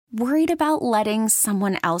Worried about letting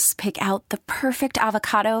someone else pick out the perfect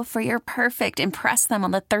avocado for your perfect impress them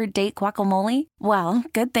on the third date guacamole? Well,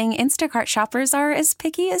 good thing Instacart shoppers are as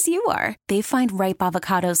picky as you are. They find ripe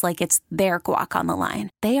avocados like it's their guac on the line.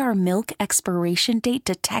 They are milk expiration date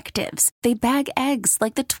detectives. They bag eggs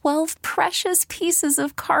like the 12 precious pieces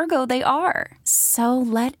of cargo they are. So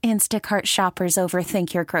let Instacart shoppers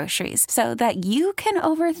overthink your groceries so that you can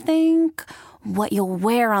overthink what you'll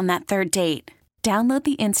wear on that third date. Download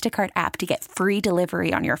the Instacart app to get free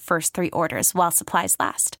delivery on your first 3 orders while supplies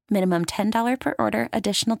last. Minimum $10 per order.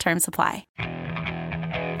 Additional terms apply.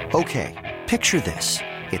 Okay, picture this.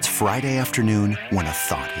 It's Friday afternoon when a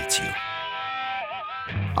thought hits you.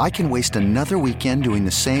 I can waste another weekend doing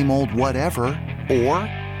the same old whatever, or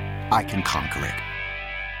I can conquer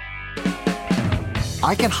it.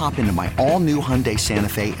 I can hop into my all-new Hyundai Santa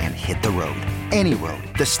Fe and hit the road. Any road.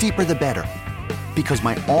 The steeper, the better. Because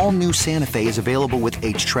my all-new Santa Fe is available with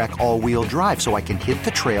H-Track all-wheel drive, so I can hit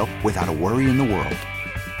the trail without a worry in the world.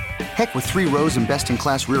 Heck, with 3 rows and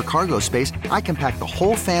best-in-class rear cargo space, I can pack the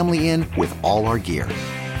whole family in with all our gear.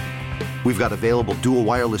 We've got available dual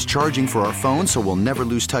wireless charging for our phones, so we'll never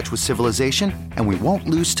lose touch with civilization, and we won't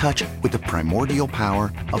lose touch with the primordial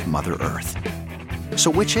power of Mother Earth.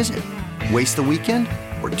 So which is it? Waste the weekend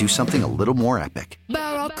or do something a little more epic?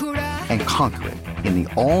 And conquer it in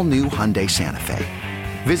the all-new Hyundai Santa Fe.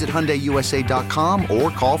 Visit HyundaiUSA.com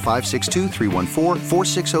or call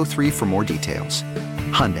 562-314-4603 for more details.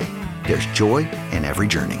 Hyundai, there's joy in every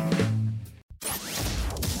journey.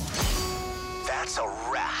 That's a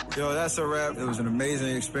wrap. Yo, that's a wrap. It was an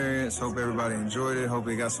amazing experience. Hope everybody enjoyed it. Hope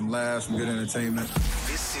they got some laughs, some good entertainment.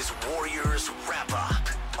 This is Warriors Wrap-Up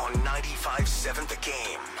on 95.7 The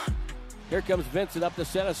Game. Here comes Vincent up the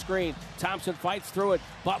center screen. Thompson fights through it.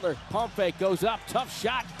 Butler, pump fake, goes up. Tough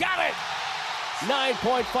shot. Got it!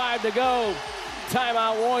 9.5 to go.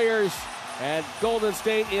 Timeout Warriors. And Golden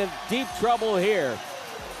State in deep trouble here.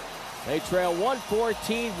 They trail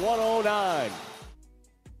 114-109.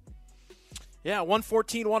 Yeah,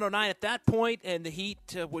 114-109 at that point, and the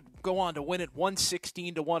Heat would go on to win it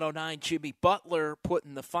 116-109. Jimmy Butler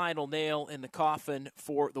putting the final nail in the coffin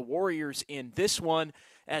for the Warriors in this one.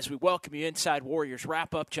 As we welcome you inside Warriors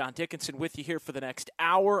Wrap-Up, John Dickinson with you here for the next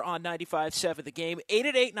hour on 95.7 The Game.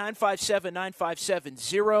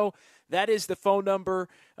 888-957-9570. That is the phone number.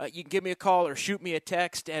 You can give me a call or shoot me a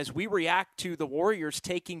text as we react to the Warriors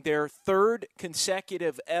taking their 3rd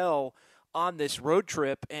consecutive L on this road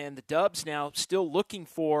trip, and the Dubs now still looking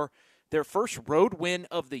for their first road win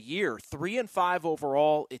of the year. 3-5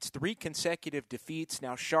 overall. It's 3 consecutive defeats.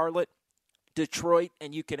 Now Charlotte, Detroit,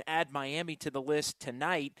 and you can add Miami to the list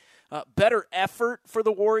tonight. Better effort for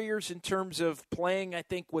the Warriors in terms of playing, I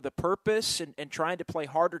think, with a purpose and trying to play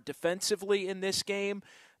harder defensively in this game.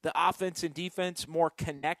 The offense and defense more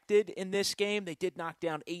connected in this game. They did knock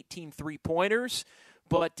down 18 three-pointers,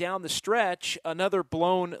 but down the stretch, another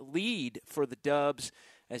blown lead for the Dubs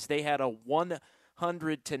as they had a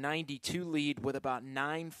 100-92 lead with about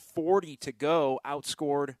 9:40 to go,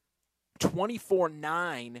 outscored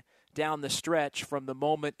 24-9 down the stretch from the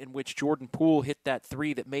moment in which Jordan Poole hit that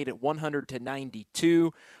three that made it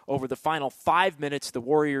 100-92. Over the final 5 minutes, the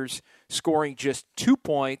Warriors scoring just 2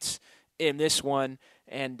 points in this one.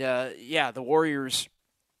 And, the Warriors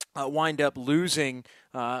wind up losing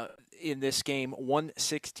in this game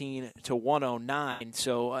 116-109.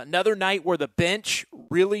 So another night where the bench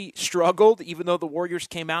really struggled, even though the Warriors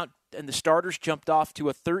came out and the starters jumped off to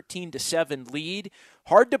a 13-7 lead.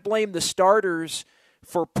 Hard to blame the starters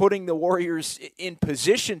for putting the Warriors in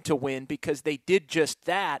position to win because they did just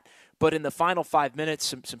that. But in the final 5 minutes,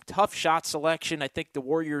 some tough shot selection. I think the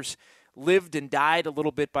Warriors lived and died a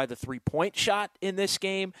little bit by the three-point shot in this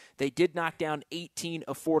game. They did knock down 18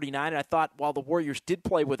 of 49. And I thought while the Warriors did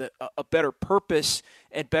play with a better purpose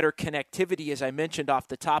and better connectivity, as I mentioned off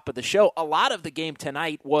the top of the show, a lot of the game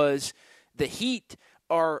tonight was the Heat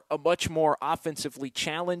are a much more offensively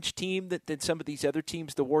challenged team than some of these other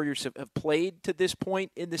teams the Warriors have played to this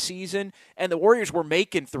point in the season. And the Warriors were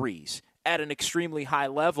making threes at an extremely high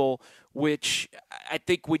level, which I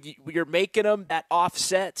think when you're making them, that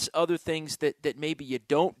offsets other things that maybe you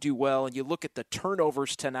don't do well. And you look at the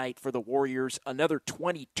turnovers tonight for the Warriors, another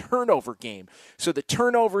 20 turnover game. So the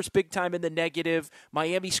turnovers big time in the negative.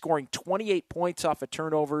 Miami scoring 28 points off of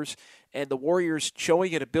turnovers, and the Warriors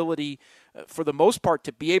showing an ability for the most part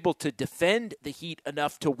to be able to defend the Heat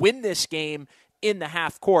enough to win this game in the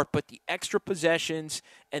half court, but the extra possessions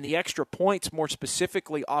and the extra points, more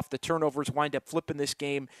specifically off the turnovers, wind up flipping this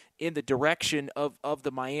game in the direction of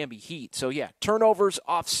the Miami Heat. So, yeah, turnovers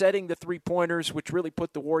offsetting the three-pointers, which really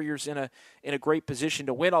put the Warriors in a great position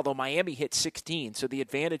to win, although Miami hit 16. So the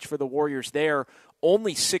advantage for the Warriors there,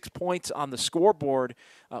 only 6 points on the scoreboard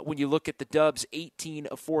when you look at the Dubs, 18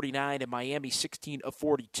 of 49 and Miami 16 of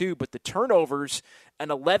 42. But the turnovers, an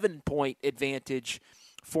 11-point advantage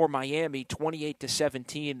for Miami,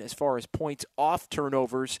 28-17 as far as points off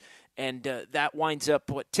turnovers, and that winds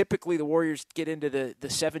up what typically the Warriors get into the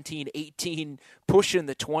 17-18, pushing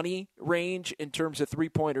the 20 range in terms of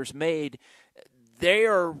three-pointers made. They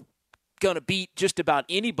are going to beat just about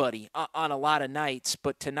anybody on a lot of nights,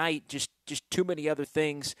 but tonight just too many other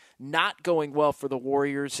things not going well for the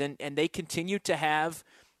Warriors, and they continue to have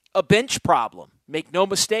a bench problem. Make no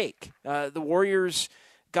mistake. The Warriors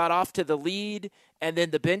got off to the lead, and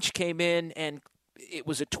then the bench came in, and it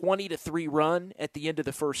was a 20-3 run at the end of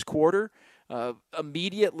the first quarter.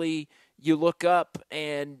 Immediately, you look up,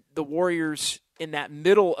 and the Warriors in that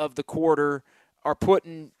middle of the quarter are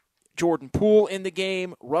putting Jordan Poole in the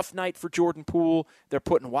game. Rough night for Jordan Poole. They're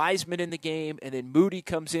putting Wiseman in the game, and then Moody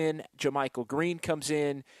comes in, JaMychal Green comes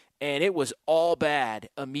in, and it was all bad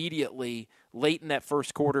immediately late in that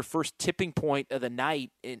first quarter. First tipping point of the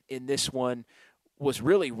night in this one was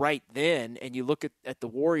really right then, and you look at the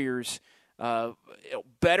Warriors,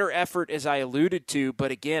 better effort as I alluded to,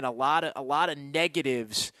 but again, a lot of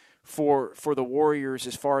negatives for the Warriors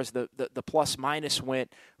as far as the plus minus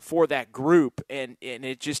went for that group, and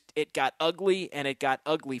it got ugly, and it got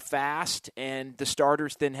ugly fast, and the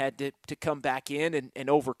starters then had to come back in and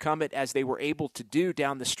overcome it as they were able to do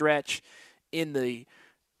down the stretch in the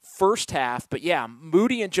first half. But yeah,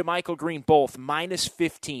 Moody and JaMychal Green both minus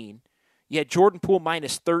 15. You had Jordan Poole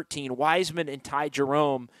minus 13, Wiseman and Ty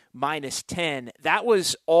Jerome minus 10. That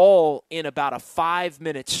was all in about a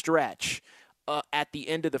 5-minute stretch at the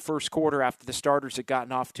end of the first quarter after the starters had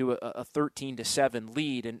gotten off to a 13-7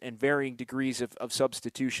 lead, and varying degrees of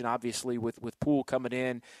substitution, obviously, with Poole coming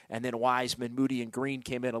in, and then Wiseman, Moody, and Green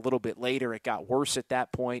came in a little bit later. It got worse at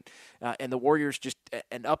that point, and the Warriors just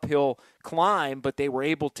an uphill climb, but they were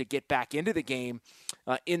able to get back into the game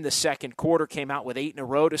in the second quarter, came out with 8 in a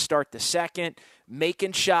row to start the second,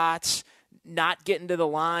 making shots, not getting to the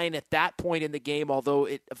line at that point in the game, although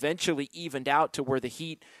it eventually evened out to where the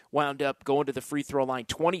Heat wound up going to the free throw line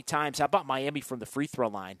 20 times. How about Miami from the free throw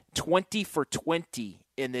line? 20 for 20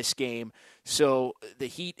 in this game. So the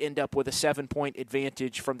Heat end up with a 7-point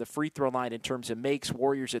advantage from the free throw line in terms of makes.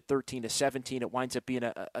 Warriors at 13-17. It winds up being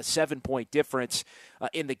a 7-point difference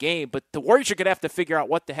in the game. But the Warriors are going to have to figure out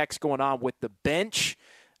what the heck's going on with the bench,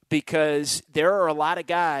 because there are a lot of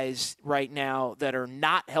guys right now that are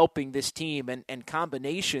not helping this team, and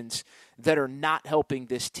combinations that are not helping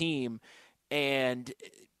this team. And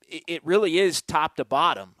it really is top to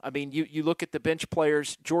bottom. I mean, you look at the bench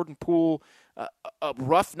players, Jordan Poole, a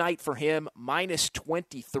rough night for him, minus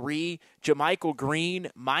 23. JaMychal Green,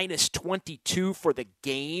 minus 22 for the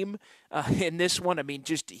game in this one. I mean,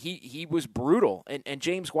 just he was brutal. And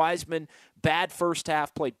James Wiseman, bad first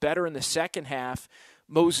half, played better in the second half.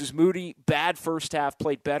 Moses Moody, bad first half,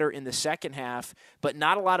 played better in the second half, but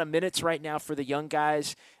not a lot of minutes right now for the young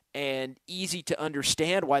guys, and easy to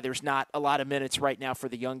understand why there's not a lot of minutes right now for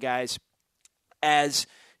the young guys as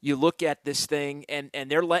you look at this thing, and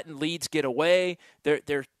they're letting leads get away.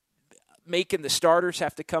 They're making the starters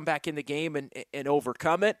have to come back in the game and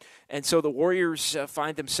overcome it, and so the Warriors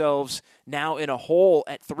find themselves now in a hole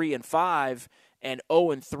at 3-5, and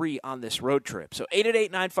 0-3 on this road trip. So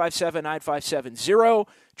 888-957-9570,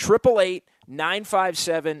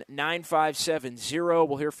 888-957-9570.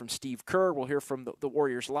 We'll hear from Steve Kerr. We'll hear from the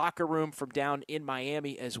Warriors locker room from down in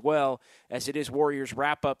Miami as well, as it is Warriors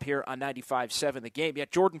wrap-up here on 95.7 The Game. Yeah,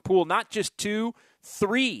 Jordan Poole, not just 2,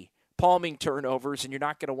 3 palming turnovers, and you're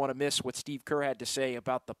not going to want to miss what Steve Kerr had to say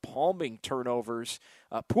about the palming turnovers.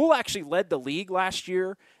 Poole actually led the league last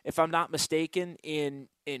year, if I'm not mistaken, in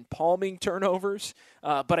palming turnovers,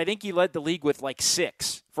 but I think he led the league with like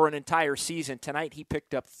 6 for an entire season. Tonight he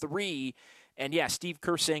picked up 3, and yeah, Steve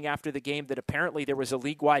Kerr saying after the game that apparently there was a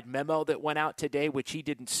league-wide memo that went out today, which he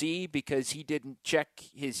didn't see because he didn't check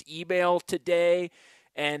his email today,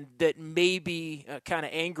 and that maybe kind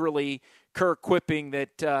of angrily Kerr quipping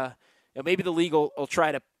that maybe the league will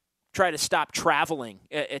try to stop traveling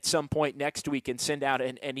at some point next week and send out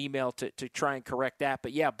an email to try and correct that.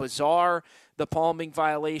 But, yeah, bizarre, the palming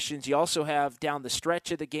violations. You also have down the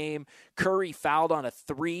stretch of the game, Curry fouled on a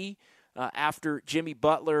 3 after Jimmy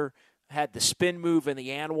Butler had the spin move and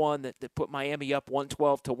the and one that put Miami up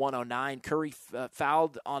 112-109. Curry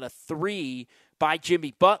fouled on a 3 by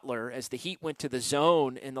Jimmy Butler as the Heat went to the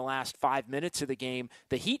zone in the last 5 minutes of the game.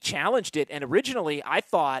 The Heat challenged it, and originally I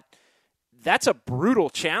thought that's a brutal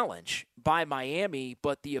challenge by Miami,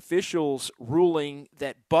 but the officials ruling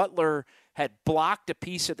that Butler had blocked a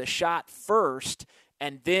piece of the shot first,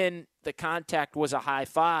 and then the contact was a high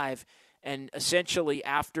five, and essentially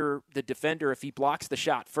after the defender, if he blocks the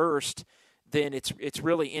shot first, then it's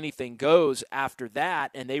really anything goes after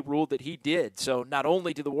that, and they ruled that he did. So not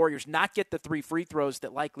only did the Warriors not get the 3 free throws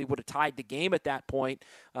that likely would have tied the game at that point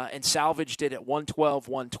and salvaged it at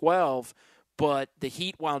 112, but the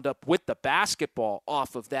Heat wound up with the basketball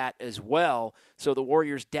off of that as well. So the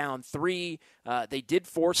Warriors down 3. They did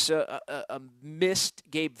force a missed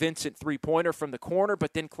Gabe Vincent three-pointer from the corner,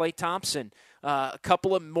 but then Klay Thompson, a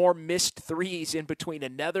couple of more missed threes in between,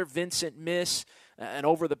 another Vincent miss, an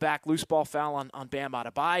over-the-back loose ball foul on Bam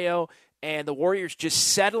Adebayo, and the Warriors just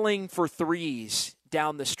settling for threes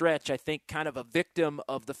down the stretch, I think kind of a victim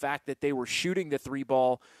of the fact that they were shooting the three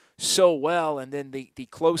ball so well, and then the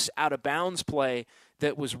close out-of-bounds play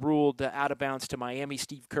that was ruled out of bounds to Miami,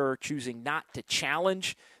 Steve Kerr choosing not to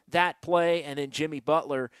challenge that play, and then Jimmy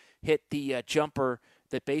Butler hit the jumper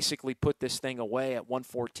that basically put this thing away at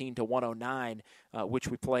 114-109, which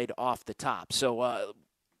we played off the top. So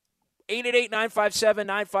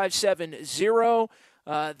 888-957-9570.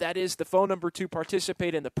 That is the phone number to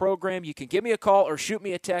participate in the program. You can give me a call or shoot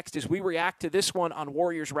me a text as we react to this one on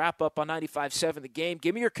Warriors Wrap-Up on 95.7 The Game.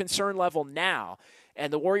 Give me your concern level now.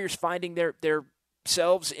 And the Warriors finding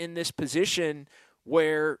themselves in this position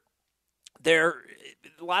where they're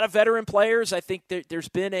a lot of veteran players. I think there's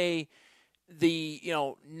been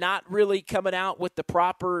not really coming out with the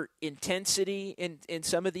proper intensity in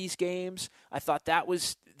some of these games. I thought that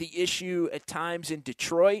was the issue at times in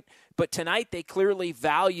Detroit. But tonight they clearly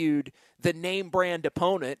valued the name brand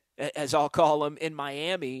opponent, as I'll call them, in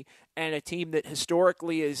Miami, and a team that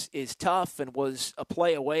historically is tough and was a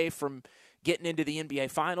play away from getting into the NBA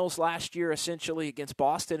Finals last year, essentially against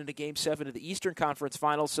Boston in a Game 7 of the Eastern Conference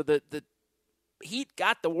Finals. So the Heat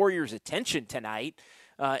got the Warriors' attention tonight,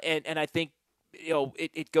 and I think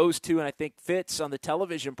it goes to, and I think Fitz on the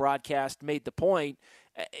television broadcast made the point,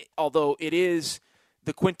 although it is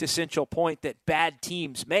the quintessential point that bad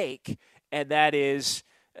teams make, and that is,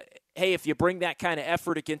 hey, if you bring that kind of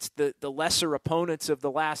effort against the lesser opponents of the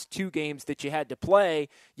last 2 games that you had to play,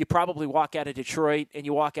 you probably walk out of Detroit and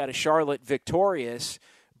you walk out of Charlotte victorious.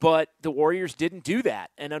 But the Warriors didn't do that.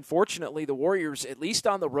 And unfortunately, the Warriors, at least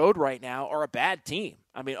on the road right now, are a bad team.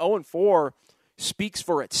 I mean, 0-4 speaks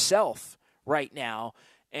for itself right now.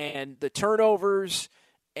 And the turnovers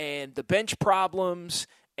and the bench problems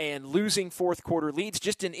and losing fourth quarter leads,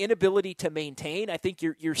 just an inability to maintain. I think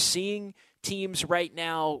you're seeing teams right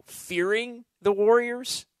now fearing the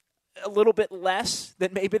Warriors a little bit less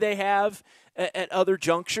than maybe they have at other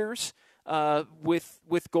junctures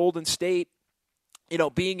with Golden State,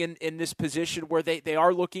 being in this position where they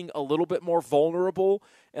are looking a little bit more vulnerable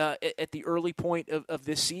at the early point of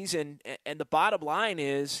this season. And the bottom line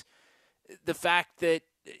is the fact that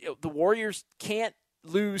the Warriors can't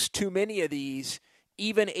lose too many of these,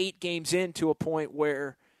 even 8 games into a point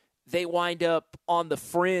where they wind up on the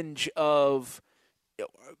fringe of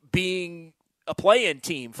being a play-in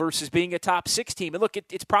team versus being a top 6 team. And look,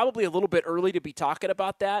 it's probably a little bit early to be talking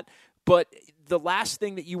about that, but the last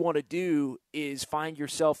thing that you want to do is find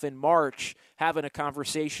yourself in March having a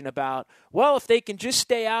conversation about, well, if they can just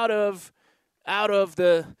stay out of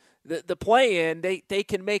the play-in, they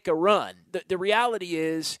can make a run. The reality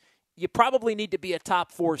is you probably need to be a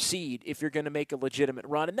top 4 seed if you're going to make a legitimate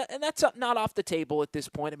run. And that's not off the table at this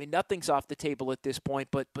point. I mean, nothing's off the table at this point,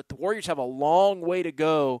 but the Warriors have a long way to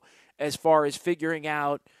go as far as figuring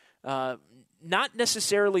out not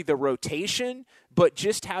necessarily the rotation, but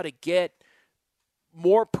just how to get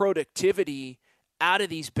more productivity out of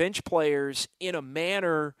these bench players in a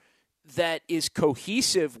manner that is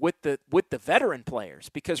cohesive with the veteran players.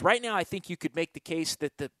 Because right now I think you could make the case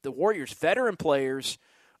that the Warriors' veteran players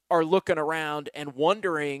are looking around and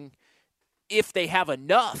wondering if they have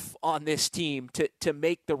enough on this team to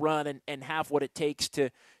make the run and have what it takes to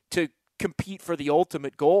compete for the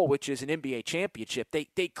ultimate goal, which is an NBA championship.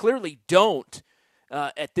 They clearly don't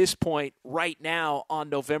at this point right now on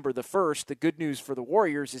November the 1st. The good news for the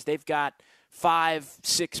Warriors is they've got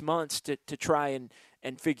 5-6 months to try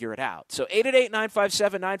and figure it out. So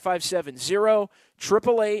 888-957-9570,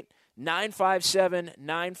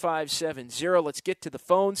 888-957-9570. Let's get to the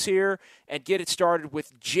phones here and get it started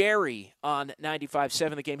with Jerry on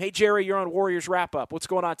 95.7 The Game. Hey, Jerry, you're on Warriors Wrap-Up. What's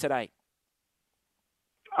going on tonight?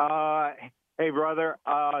 Hey, brother.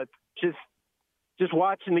 Just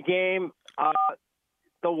watching the game.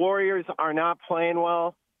 the Warriors are not playing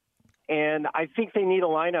well, and I think they need a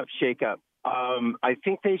lineup shakeup. I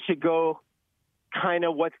think they should go kind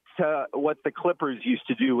of what the Clippers used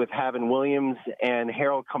to do with having Williams and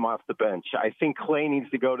Harrell come off the bench. I think Clay needs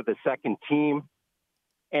to go to the second team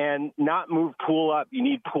and not move Poole up. You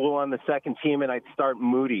need Poole on the second team, and I'd start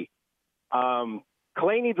Moody.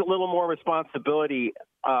 Clay needs a little more responsibility,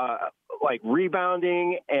 like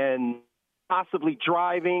rebounding and possibly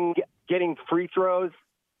driving, getting free throws.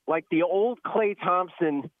 Like the old Klay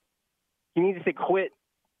Thompson, he needs to quit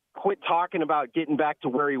talking about getting back to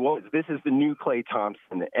where he was. This is the new Klay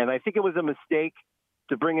Thompson. And I think it was a mistake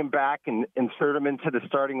to bring him back and insert him into the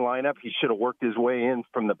starting lineup. He should have worked his way in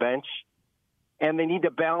from the bench. And they need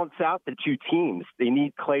to balance out the two teams. They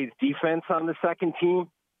need Klay's defense on the second team.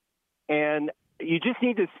 And you just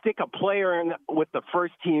need to stick a player in with the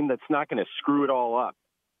first team that's not going to screw it all up.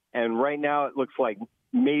 And right now it looks like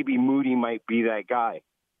maybe Moody might be that guy.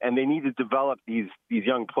 And they need to develop these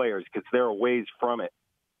young players because they're a ways from it.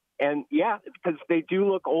 And, yeah, because they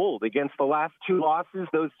do look old. Against the last two losses,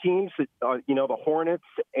 those teams, the Hornets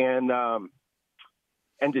and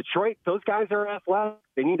Detroit, those guys are athletic.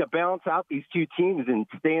 They need to balance out these two teams and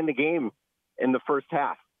stay in the game in the first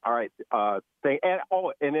half. All right.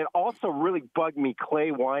 And it also really bugged me,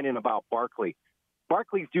 Clay whining about Barkley.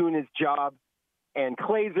 Barkley's doing his job, and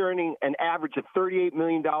Clay's earning an average of $38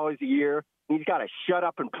 million a year. He's got to shut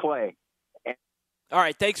up and play. All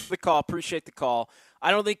right, thanks for the call. Appreciate the call.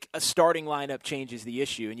 I don't think a starting lineup changes the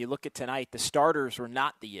issue. And you look at tonight, the starters were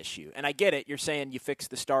not the issue. And I get it. You're saying you fix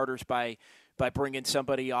the starters by bringing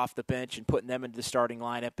somebody off the bench and putting them into the starting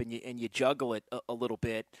lineup, and you juggle it a little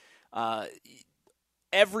bit.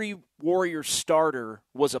 Every Warriors starter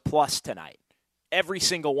was a plus tonight. Every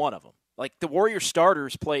single one of them. Like, the Warriors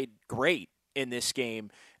starters played great in this game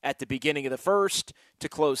at the beginning of the first to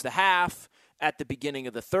close the half, at the beginning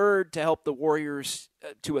of the third to help the Warriors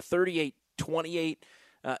to a 38-28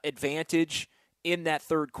 advantage in that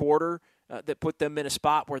third quarter that put them in a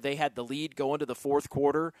spot where they had the lead go into the fourth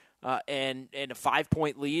quarter and a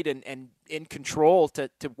 5-point lead and in control to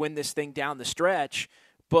win this thing down the stretch.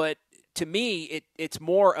 But to me, it's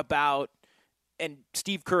more about, and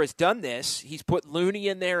Steve Kerr has done this, he's put Looney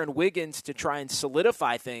in there and Wiggins to try and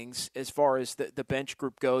solidify things as far as the bench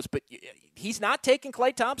group goes, but he's not taking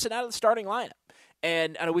Klay Thompson out of the starting lineup.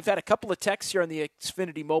 And I know we've had a couple of texts here on the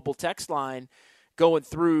Xfinity mobile text line going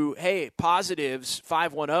through, hey, positives,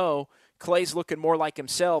 510, Klay's looking more like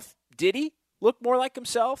himself. Did he look more like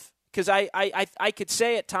himself? Because I could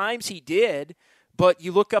say at times he did, but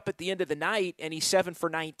you look up at the end of the night, and he's 7 for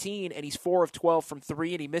 19, and he's 4 of 12 from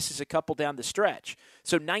 3, and he misses a couple down the stretch.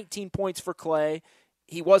 So 19 points for Klay.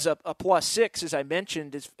 He was a +6, as I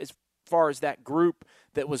mentioned, as far as that group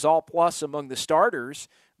that was all plus among the starters.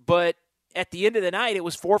 But at the end of the night, it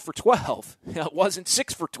was 4 for 12. It wasn't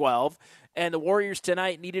 6 for 12, and the Warriors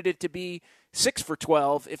tonight needed it to be 6 for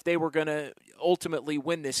 12 if they were going to ultimately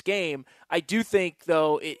win this game. I do think,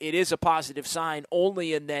 though, it is a positive sign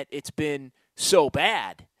only in that it's been so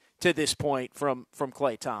bad to this point from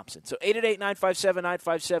Klay Thompson. So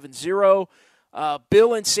 888-957-9570.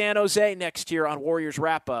 Bill in San Jose next here on Warriors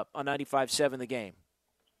Wrap-Up on 95.7 The Game.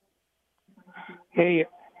 Hey,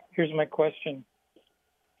 here's my question.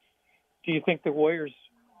 Do you think the Warriors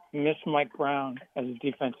miss Mike Brown as a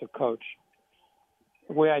defensive coach?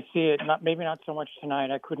 The way I see it, maybe not so much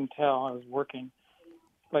tonight. I couldn't tell. I was working.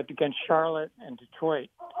 But against Charlotte and Detroit,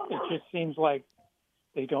 it just seems like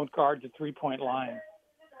they don't guard the three-point line.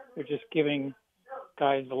 They're just giving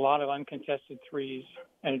guys a lot of uncontested threes,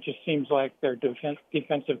 and it just seems like their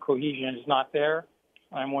defensive cohesion is not there.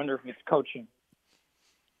 I wonder if it's coaching.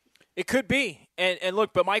 It could be. And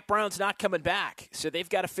look, but Mike Brown's not coming back, so they've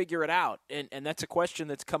got to figure it out. And that's a question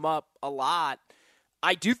that's come up a lot.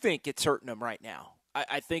 I do think it's hurting them right now.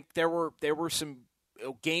 I think there were some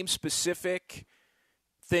game-specific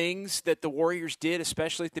things that the Warriors did,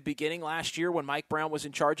 especially at the beginning last year when Mike Brown was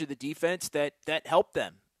in charge of the defense, that helped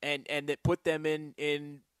them and that put them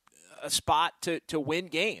in a spot to win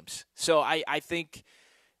games. So I think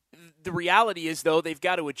the reality is, though, they've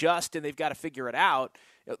got to adjust and they've got to figure it out.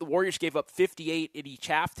 The Warriors gave up 58 in each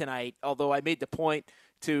half tonight, although I made the point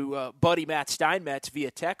to buddy Matt Steinmetz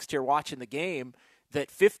via text here watching the game that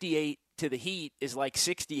 58 to the Heat is like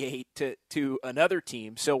 68 to another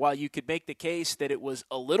team. So while you could make the case that it was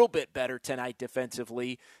a little bit better tonight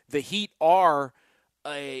defensively, the Heat are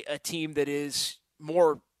a team that is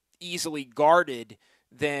more easily guarded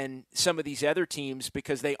than some of these other teams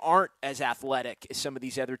because they aren't as athletic as some of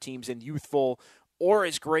these other teams and youthful or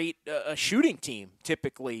as great a shooting team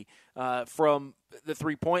typically from the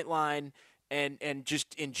three-point line and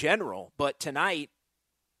just in general. But tonight,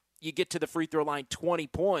 you get to the free throw line 20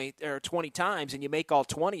 times and you make all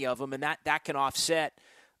 20 of them, and that can offset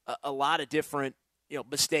a lot of different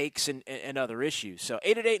mistakes and other issues. So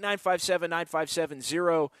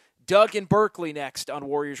 888-957-9570. Doug in Berkeley next on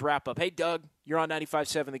Warriors Wrap Up. Hey, Doug, you're on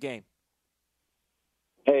 95.7 The Game.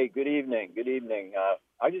 Hey, good evening. Good evening.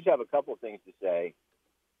 I just have a couple of things to say.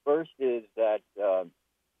 First is that,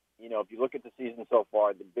 if you look at the season so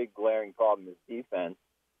far, the big glaring problem is defense.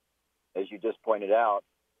 As you just pointed out,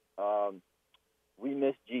 we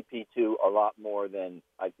missed GP2 a lot more than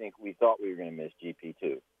I think we thought we were going to miss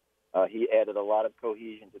GP2. He added a lot of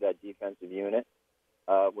cohesion to that defensive unit.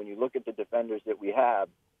 When you look at the defenders that we have,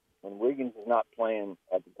 when Wiggins is not playing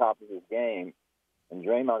at the top of his game and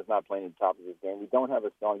Draymond is not playing at the top of his game, we don't have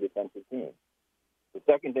a strong defensive team. The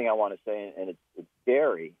second thing I want to say, and it's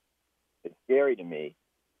scary to me,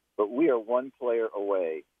 but we are one player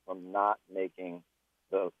away from not making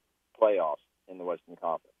the playoffs in the Western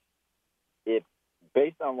Conference. If,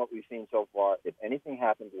 based on what we've seen so far, if anything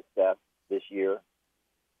happens with Steph this year,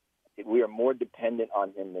 we are more dependent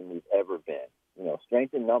on him than we've ever been.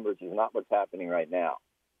 Strength in numbers is not what's happening right now.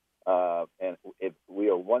 And if we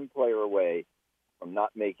are one player away from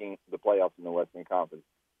not making the playoffs in the Western Conference,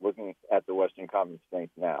 looking at the Western Conference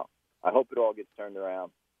strength now, I hope it all gets turned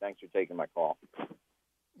around. Thanks for taking my call.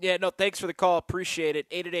 Yeah, no, thanks for the call. Appreciate it.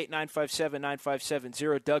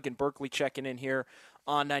 888-957-9570. Doug in Berkeley checking in here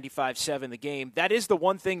on 95.7 The Game. That is the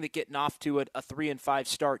one thing that getting off to a 3-5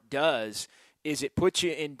 start does, is it puts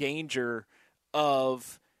you in danger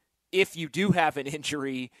of, if you do have an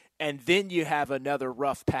injury and then you have another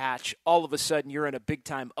rough patch, all of a sudden you're in a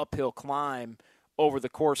big-time uphill climb over the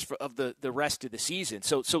course of the rest of the season.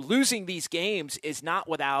 So losing these games is not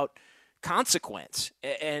without consequence.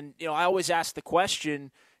 And, I always ask the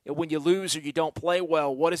question, when you lose or you don't play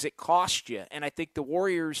well, what does it cost you? And I think the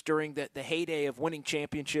Warriors, during the heyday of winning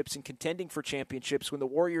championships and contending for championships, when the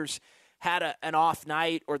Warriors had an off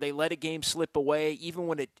night or they let a game slip away, even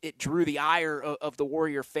when it drew the ire of the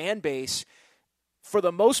Warrior fan base, for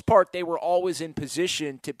the most part, they were always in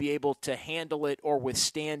position to be able to handle it or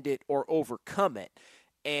withstand it or overcome it.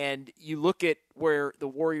 And you look at where the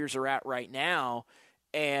Warriors are at right now,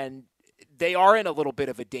 and they are in a little bit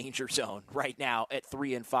of a danger zone right now at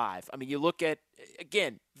 3-5. I mean, you look at,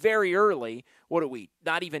 again, very early, what are we,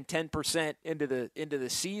 not even 10% into the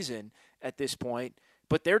season at this point,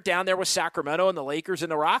 but they're down there with Sacramento and the Lakers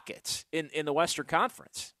and the Rockets in the Western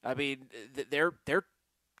Conference. I mean, they're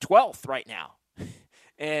 12th right now.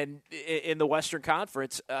 And in the Western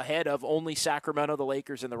Conference, ahead of only Sacramento, the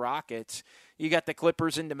Lakers, and the Rockets. You got the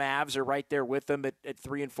Clippers and the Mavs are right there with them at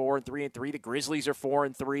 3-4 and 3-3. The Grizzlies are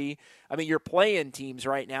 4-3. I mean, you're playing teams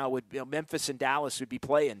right now. Memphis and Dallas would be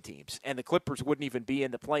playing teams, and the Clippers wouldn't even be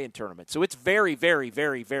in the play-in tournament. So it's very, very,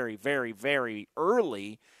 very, very, very, very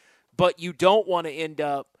early. But you don't want to end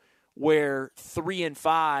up where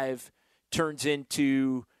 3-5 turns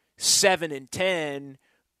into 7-10.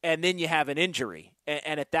 And then you have an injury.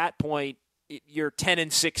 And at that point, you're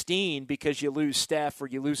 10-16 because you lose Steph or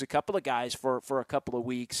you lose a couple of guys for a couple of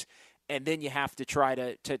weeks. And then you have to try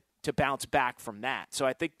to bounce back from that. So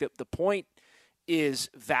I think that the point is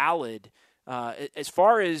valid. As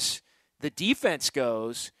far as the defense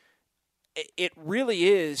goes, it really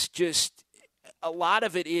is just a lot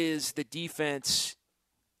of it is the defense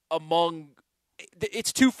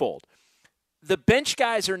it's twofold. The bench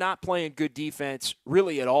guys are not playing good defense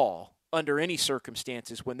really at all under any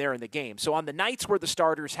circumstances when they're in the game. So on the nights where the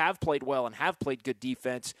starters have played well and have played good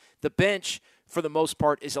defense, the bench, for the most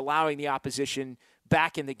part, is allowing the opposition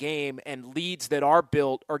back in the game, and leads that are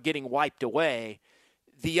built are getting wiped away.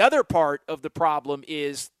 The other part of the problem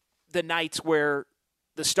is the nights where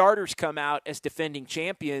the starters come out as defending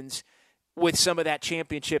champions with some of that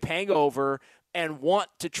championship hangover and want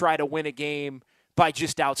to try to win a game by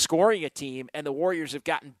just outscoring a team, and the Warriors have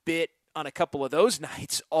gotten bit on a couple of those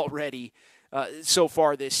nights already so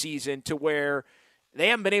far this season, to where they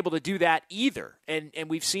haven't been able to do that either. And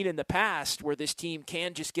we've seen in the past where this team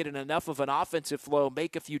can just get in enough of an offensive flow,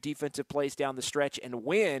 make a few defensive plays down the stretch, and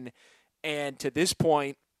win. And to this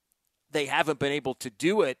point, they haven't been able to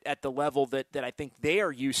do it at the level that I think they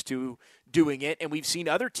are used to doing it. And we've seen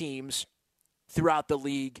other teams throughout the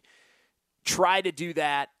league try to do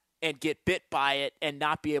that and get bit by it and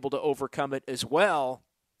not be able to overcome it as well.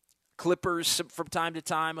 Clippers from time to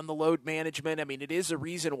time on the load management. I mean, it is a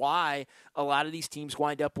reason why a lot of these teams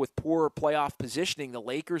wind up with poor playoff positioning. The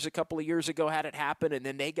Lakers a couple of years ago had it happen, and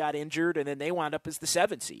then they got injured, and then they wound up as the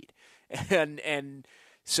 7 seed. And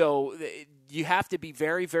So you have to be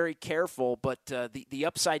very, very careful. But the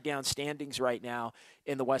upside-down standings right now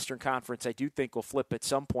in the Western Conference, I do think will flip at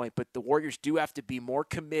some point. But the Warriors do have to be more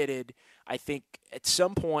committed, I think, at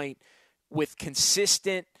some point with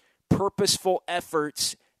consistent, purposeful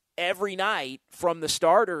efforts every night from the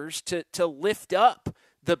starters to lift up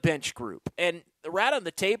the bench group. And right on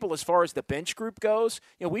the table as far as the bench group goes,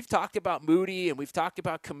 we've talked about Moody and we've talked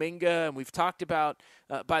about Kuminga and we've talked about,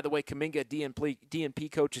 by the way, Kuminga,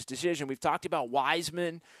 DNP coach's decision. We've talked about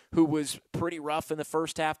Wiseman, who was pretty rough in the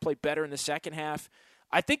first half, played better in the second half.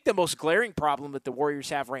 I think the most glaring problem that the Warriors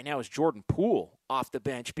have right now is Jordan Poole off the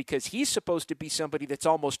bench, because he's supposed to be somebody that's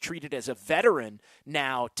almost treated as a veteran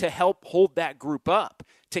now to help hold that group up,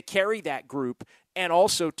 to carry that group, and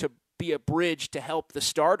also to be a bridge to help the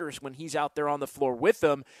starters when he's out there on the floor with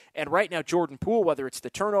them. And right now, Jordan Poole, whether it's the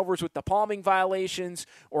turnovers with the palming violations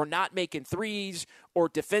or not making threes or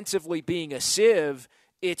defensively being a sieve,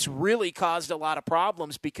 it's really caused a lot of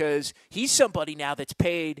problems because he's somebody now that's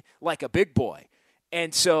paid like a big boy.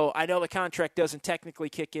 And so I know the contract doesn't technically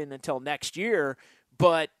kick in until next year,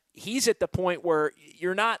 but he's at the point where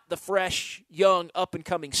you're not the fresh, young,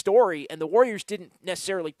 up-and-coming story, and the Warriors didn't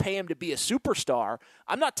necessarily pay him to be a superstar.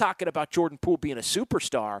 I'm not talking about Jordan Poole being a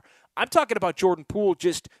superstar. I'm talking about Jordan Poole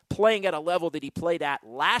just playing at a level that he played at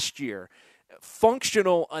last year,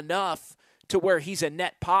 functional enough to where he's a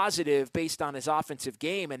net positive based on his offensive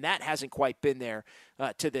game, and that hasn't quite been there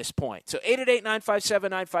to this point. So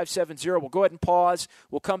 888-957-9570. We'll go ahead and pause.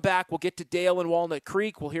 We'll come back. We'll get to Dale in Walnut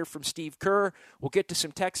Creek. We'll hear from Steve Kerr. We'll get to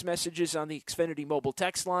some text messages on the Xfinity mobile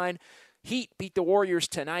text line. Heat beat the Warriors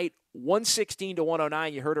tonight,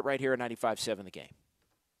 116-109. You heard it right here at 95.7 The Game.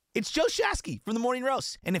 It's Joe Shasky from The Morning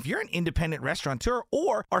Roast. And if you're an independent restaurateur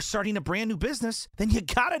or are starting a brand new business, then you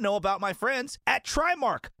gotta know about my friends at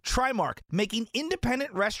Trimark. Trimark, making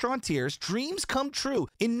independent restaurateurs' dreams come true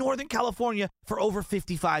in Northern California for over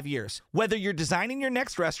 55 years. Whether you're designing your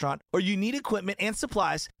next restaurant or you need equipment and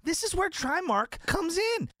supplies, this is where Trimark comes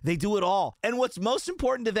in. They do it all. And what's most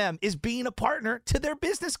important to them is being a partner to their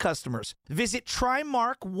business customers. Visit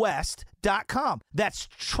TrimarkWest.com. That's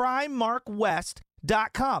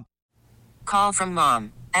TrimarkWest.com. Call from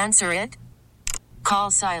mom. Answer it.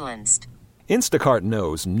 Call silenced. Instacart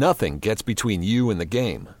knows nothing gets between you and the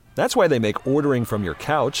game. That's why they make ordering from your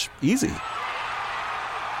couch easy.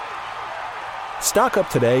 Stock up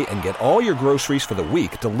today and get all your groceries for the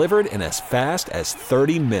week delivered in as fast as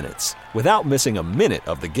 30 minutes without missing a minute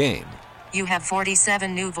of the game. You have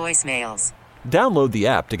 47 new voicemails. Download the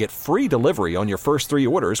app to get free delivery on your first 3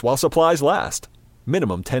 orders while supplies last.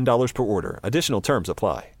 Minimum $10 per order. Additional terms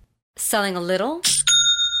apply. Selling a little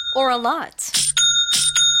or a lot?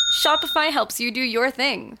 Shopify helps you do your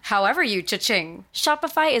thing, however you cha-ching.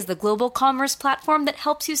 Shopify is the global commerce platform that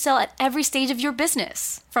helps you sell at every stage of your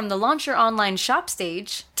business. From the launch your online shop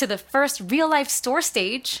stage, to the first real-life store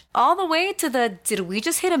stage, all the way to the did we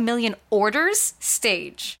just hit 1 million orders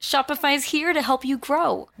stage. Shopify is here to help you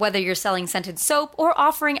grow. Whether you're selling scented soap or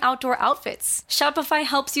offering outdoor outfits, Shopify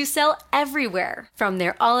helps you sell everywhere. From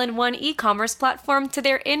their all-in-one e-commerce platform to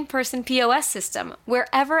their in-person POS system,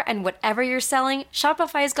 wherever and whatever you're selling,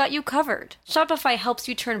 Shopify's got you covered. Shopify helps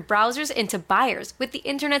you turn browsers into buyers with the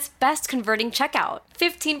internet's best converting checkout.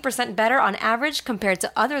 15% better on average compared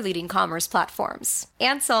to other leading commerce platforms.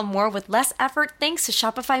 And sell more with less effort thanks to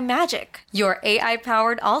Shopify Magic, your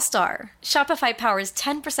AI-powered all-star. Shopify powers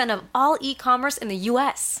 10% of all e-commerce in the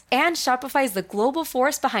U.S. And Shopify is the global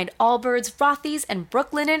force behind Allbirds, Rothy's, and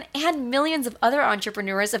Brooklinen, and millions of other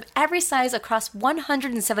entrepreneurs of every size across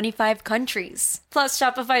 175 countries. Plus,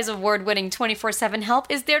 Shopify's award-winning 24/7 help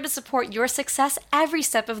is there to support your success every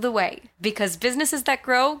step of the way. Because businesses that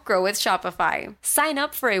grow, grow with Shopify. Sign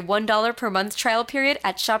up for a $1 per month trial period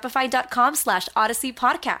at shopify.com/Odyssey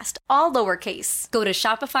Podcast, all lowercase. Go to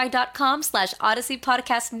shopify.com/Odyssey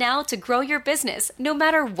Podcast now to grow your business, no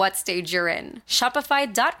matter what stage you're in.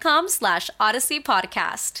 Shopify.com/Odyssey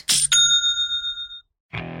Podcast.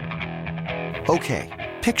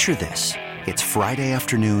 Okay, picture this. It's Friday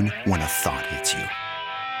afternoon when a thought hits you.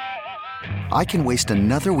 I can waste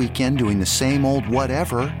another weekend doing the same old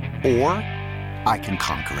whatever, or I can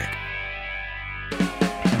conquer it.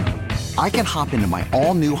 I can hop into my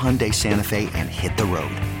all-new Hyundai Santa Fe and hit the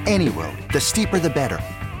road. Any road. The steeper, the better.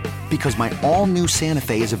 Because my all-new Santa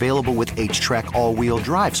Fe is available with H-Track all-wheel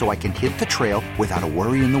drive, so I can hit the trail without a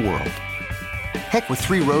worry in the world. Heck, with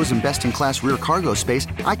 3 rows and best-in-class rear cargo space,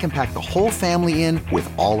 I can pack the whole family in with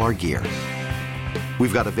all our gear.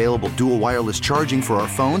 We've got available dual wireless charging for our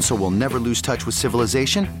phones, so we'll never lose touch with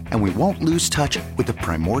civilization, and we won't lose touch with the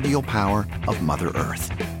primordial power of Mother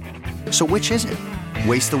Earth. So which is it?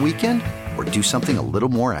 Waste the weekend or do something a little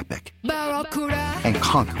more epic and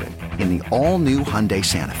conquer it in the all-new Hyundai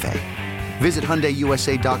Santa Fe. Visit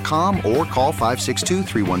HyundaiUSA.com or call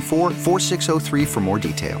 562-314-4603 for more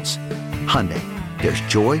details. Hyundai, there's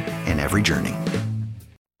joy in every journey.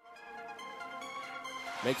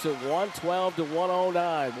 Makes it 112 to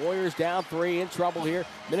 109. Warriors down 3, in trouble here.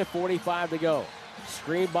 Minute 45 to go.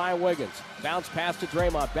 Screened by Wiggins. Bounce pass to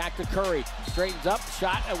Draymond. Back to Curry. Straightens up.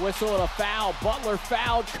 Shot, a whistle, and a foul. Butler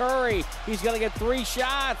fouled Curry. He's going to get 3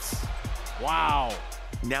 shots. Wow.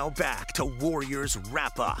 Now back to Warriors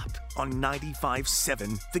Wrap-Up on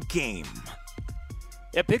 95.7 The Game.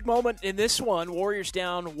 A big moment in this one. Warriors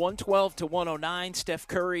down 112 to 109. Steph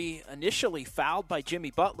Curry initially fouled by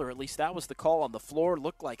Jimmy Butler. At least that was the call on the floor.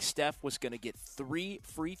 Looked like Steph was going to get 3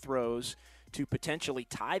 free throws to potentially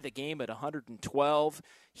tie the game at 112.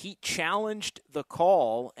 He challenged the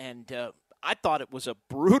call, and I thought it was a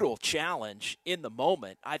brutal challenge in the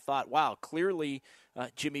moment. I thought, wow, clearly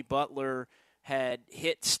Jimmy Butler had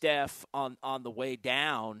hit Steph on the way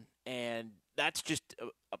down, and that's just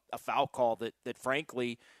a foul call that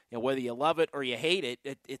frankly, whether you love it or you hate it,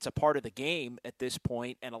 it's a part of the game at this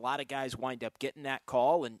point, and a lot of guys wind up getting that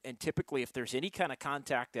call, and typically if there's any kind of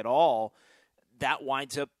contact at all, that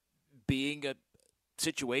winds up being a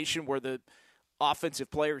situation where the offensive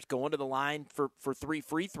players go into the line for 3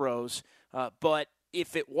 free throws, but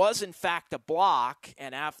if it was in fact a block,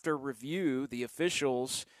 and after review, the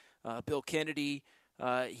officials, Bill Kennedy,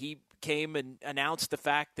 he came and announced the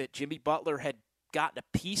fact that Jimmy Butler had gotten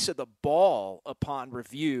a piece of the ball upon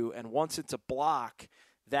review, and once it's a block,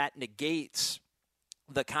 that negates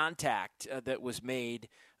the contact that was made.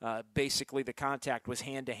 Basically, the contact was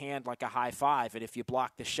hand-to-hand like a high five, and if you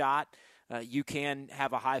block the shot, you can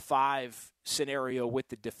have a high five scenario with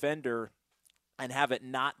the defender and have it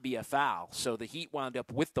not be a foul. So the Heat wound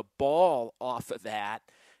up with the ball off of that,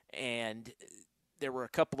 and there were a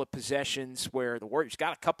couple of possessions where the Warriors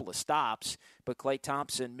got a couple of stops, but Klay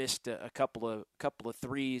Thompson missed a couple of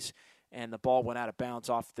threes, and the ball went out of bounds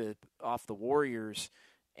off the Warriors,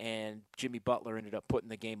 and Jimmy Butler ended up putting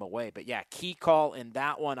the game away. But yeah, key call in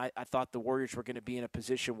that one. I thought the Warriors were going to be in a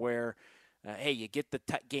position where, hey, you get the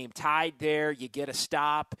game tied there, you get a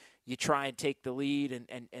stop, you try and take the lead,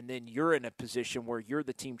 and then you're in a position where you're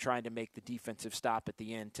the team trying to make the defensive stop at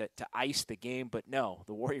the end to ice the game. But no,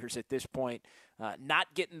 the Warriors at this point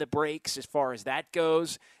not getting the breaks as far as that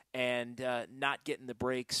goes, and not getting the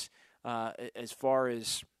breaks as far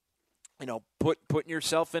as putting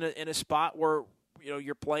yourself in a spot where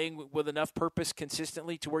you're playing with enough purpose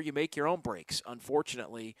consistently to where you make your own breaks,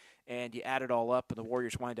 unfortunately, and you add it all up, and the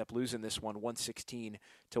Warriors wind up losing this one 116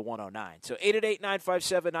 to 109. So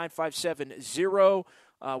 888-957-9570.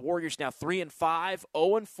 Warriors now 3-5,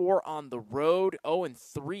 0-4 on the road,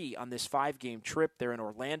 0-3 on this 5-game trip. They're in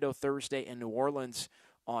Orlando Thursday and New Orleans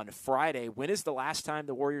on Friday. When is the last time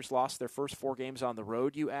the Warriors lost their first 4 games on the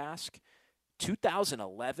road, you ask?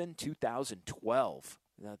 2011, 2012.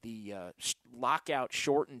 The lockout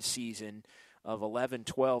shortened season of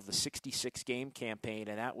 11-12, the 66-game campaign,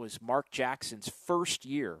 and that was Mark Jackson's first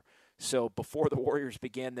year. So before the Warriors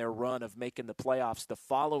began their run of making the playoffs the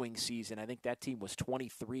following season, I think that team was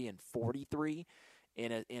 23-43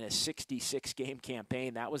 in a 66-game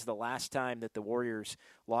campaign. That was the last time that the Warriors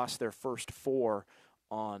lost their first 4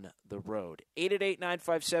 on the road.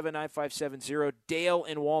 888-957-9570. Dale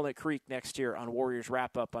in Walnut Creek next year on Warriors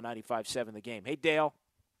Wrap-Up on 95.7 The Game. Hey, Dale.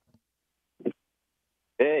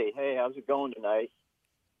 Hey, how's it going tonight?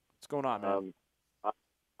 What's going on, man?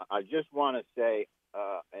 I just want to say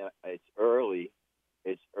it's early,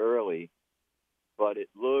 but it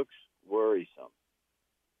looks worrisome.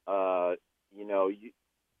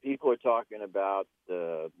 People are talking about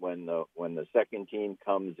when the second team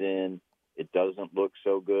comes in, it doesn't look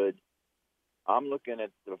so good. I'm looking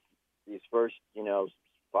at these first 5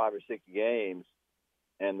 or 6 games,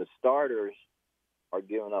 and the starters are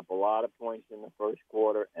giving up a lot of points in the first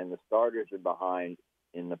quarter, and the starters are behind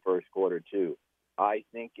in the first quarter too. I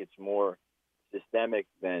think it's more systemic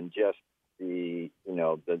than just the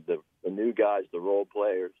new guys, the role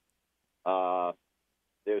players.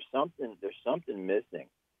 There's something missing.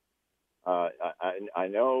 I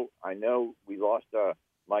know we lost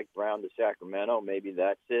Mike Brown to Sacramento. Maybe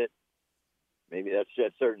that's it. Maybe that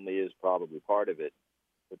certainly is probably part of it.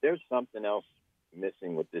 But there's something else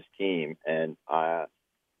missing with this team, and as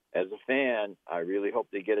a fan, I really hope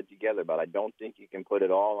they get it together, but I don't think you can put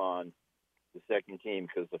it all on the second team,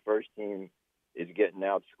 because the first team is getting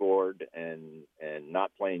outscored and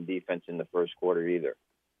not playing defense in the first quarter either.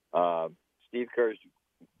 Steve Kerr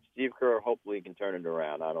hopefully can turn it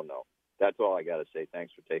around. I don't know. That's all I got to say.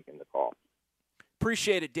 Thanks for taking the call.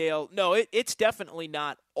 Appreciate it, Dale. No, it's definitely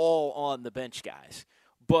not all on the bench guys,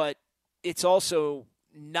 but it's also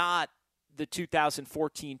not the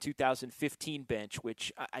 2014-2015 bench,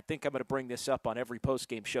 which I think I'm going to bring this up on every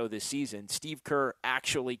postgame show this season. Steve Kerr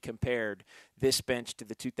actually compared this bench to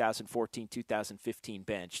the 2014-2015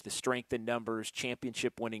 bench, the strength in numbers,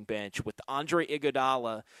 championship-winning bench, with Andre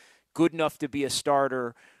Iguodala good enough to be a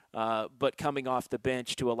starter, but coming off the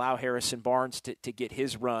bench to allow Harrison Barnes to get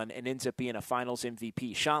his run and ends up being a finals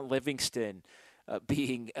MVP. Sean Livingston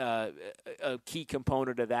being a key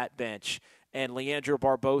component of that bench, and Leandro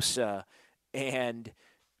Barbosa and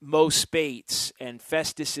Mo Spates and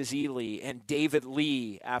Festus Ezeli and David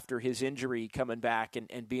Lee after his injury coming back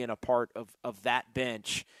and being a part of that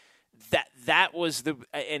bench. That was the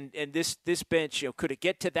and this bench, could it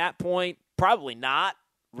get to that point? Probably not,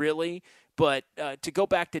 really. But to go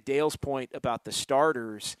back to Dale's point about the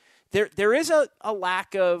starters, there is a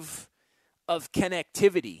lack of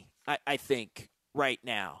connectivity, I think, right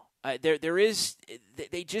now. There is,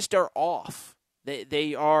 they just are off.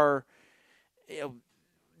 They are,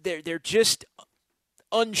 they're just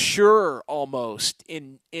unsure almost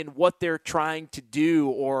in what they're trying to do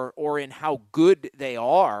or in how good they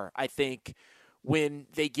are, I think, when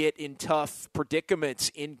they get in tough predicaments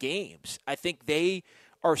in games. I think they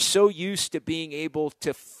are so used to being able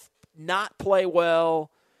to not play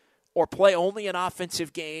well or play only an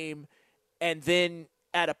offensive game, and then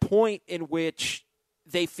at a point in which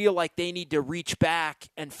they feel like they need to reach back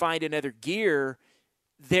and find another gear,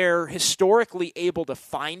 they're historically able to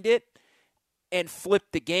find it and flip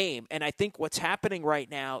the game. And I think what's happening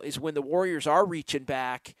right now is when the Warriors are reaching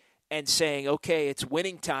back and saying, okay, it's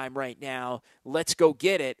winning time right now, let's go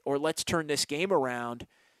get it, or let's turn this game around,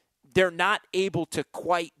 they're not able to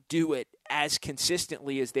quite do it as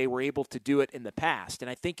consistently as they were able to do it in the past. And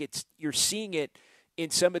I think you're seeing it in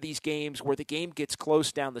some of these games where the game gets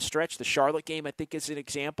close down the stretch. The Charlotte game, I think, is an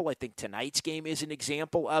example. I think tonight's game is an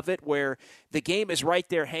example of it, where the game is right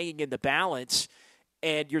there hanging in the balance,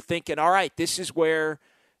 and you're thinking, all right, this is where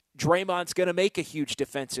Draymond's going to make a huge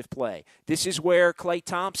defensive play. This is where Klay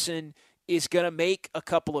Thompson is going to make a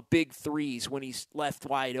couple of big threes when he's left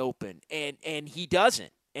wide open, and he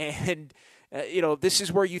doesn't. And, this is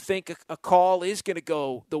where you think a call is going to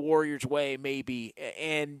go the Warriors' way, maybe,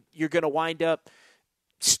 and you're going to wind up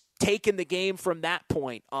taking the game from that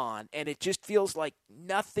point on. And it just feels like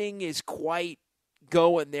nothing is quite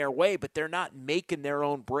going their way, but they're not making their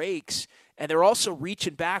own breaks. And they're also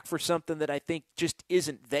reaching back for something that I think just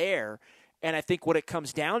isn't there. And I think what it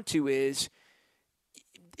comes down to is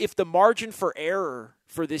if the margin for error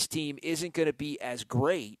for this team isn't going to be as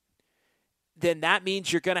great, then that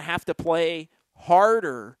means you're going to have to play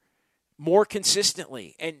harder, more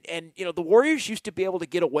consistently. And the Warriors used to be able to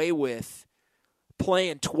get away with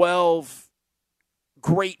playing 12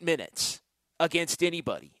 great minutes against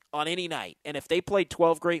anybody on any night. And if they played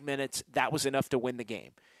 12 great minutes, that was enough to win the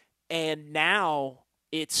game. And now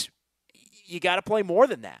you got to play more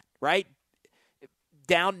than that, right?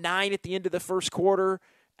 Down 9 at the end of the first quarter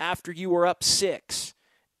after you were up 6.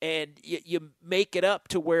 And you make it up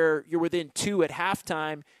to where you're within 2 at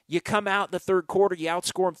halftime. You come out in the third quarter, you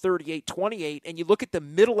outscore them 38-28, and you look at the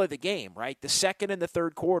middle of the game, right? The second and the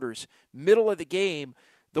third quarters, middle of the game,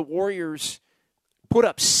 the Warriors put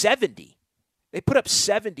up 70. They put up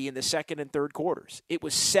 70 in the second and third quarters. It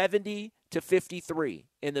was 70-53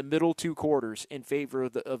 in the middle 2 quarters in favor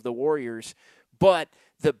of the Warriors. But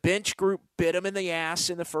the bench group bit them in the ass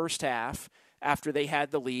in the first half after they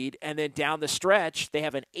had the lead, and then down the stretch, they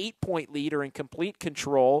have an 8-point lead or in complete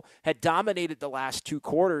control, had dominated the last 2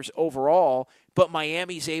 quarters overall, but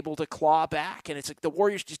Miami's able to claw back, and it's like the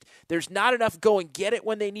Warriors there's not enough go and get it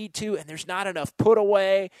when they need to, and there's not enough put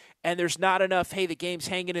away, and there's not enough, hey, the game's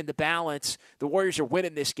hanging in the balance. The Warriors are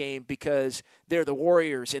winning this game because they're the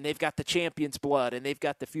Warriors, and they've got the champion's blood, and they've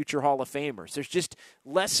got the future Hall of Famers. There's just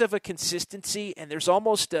less of a consistency, and there's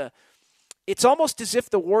it's almost as if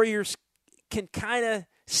the Warriors can kind of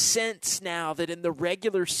sense now that in the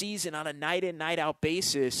regular season on a night-in, night-out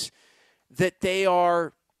basis that they're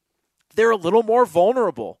a little more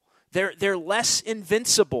vulnerable. They're less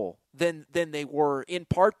invincible than they were, in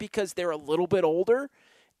part because they're a little bit older,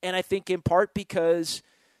 and I think in part because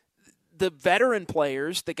the veteran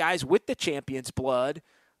players, the guys with the champion's blood,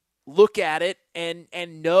 look at it and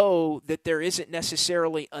know that there isn't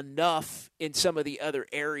necessarily enough in some of the other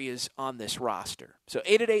areas on this roster. So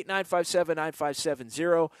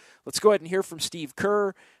 888-957-9570. Let's go ahead and hear from Steve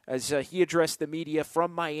Kerr as he addressed the media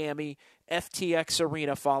from Miami FTX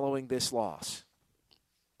Arena following this loss.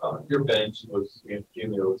 Your bench was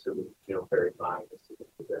cumulatively very fine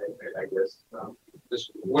today. I guess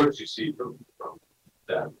just what did you see from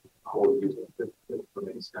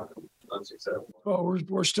Well,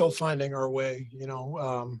 we're still finding our way,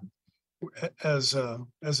 as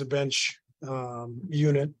a bench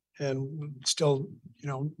unit, and still,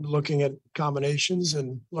 looking at combinations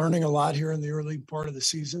and learning a lot here in the early part of the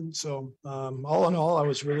season. So all in all, I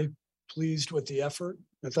was really pleased with the effort.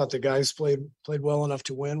 I thought the guys played well enough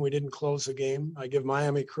to win. We didn't close the game. I give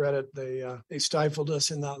Miami credit. They stifled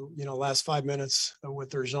us in that last 5 minutes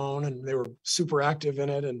with their zone, and they were super active in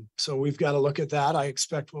it. And so we've got to look at that. I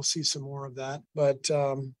expect we'll see some more of that. But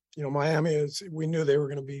Miami we knew they were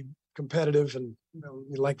going to be competitive and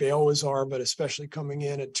like they always are, but especially coming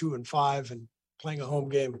in at 2-5 and playing a home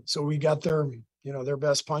game. So we got their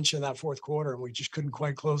best punch in that fourth quarter, and we just couldn't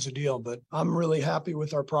quite close the deal. But I'm really happy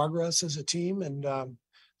with our progress as a team, and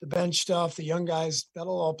the bench stuff, the young guys,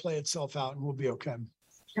 that'll all play itself out, and we'll be okay. I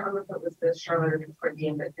can't remember if it was the Charlotte or Pittsburgh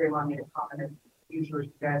game, but very long and confident. Usually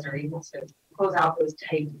you guys are able to close out those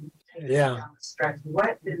tight down the stretch.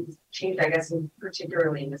 What has changed, I guess,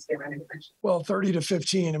 particularly in this game? I didn't mention. Well,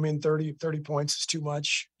 30-15. I mean, 30 points is too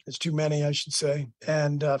much. It's too many, I should say.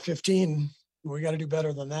 And 15, we got to do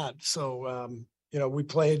better than that. So, we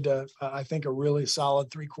played, I think, a really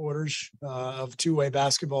solid 3 quarters of two-way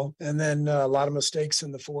basketball, and then a lot of mistakes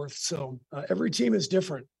in the fourth. So every team is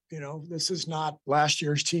different. This is not last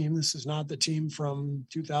year's team. This is not the team from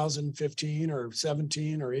 2015 or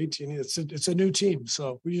 17 or 18. It's a new team.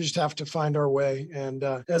 So we just have to find our way. And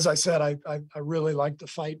as I said, I really liked the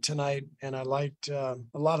fight tonight, and I liked a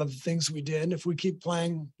lot of the things we did. And if we keep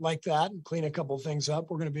playing like that and clean a couple of things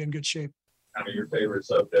up, we're going to be in good shape. Kind of your favorite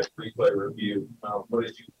subject, replay review. What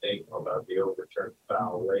did you think about the overturned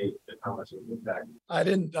foul rate and how much it impacted? I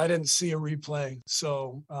didn't see a replay,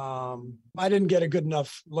 so I didn't get a good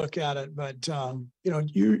enough look at it. But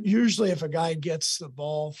usually if a guy gets the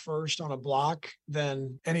ball first on a block,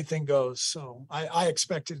 then anything goes. So I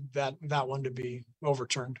expected that one to be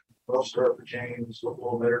overturned. Well, start for James, a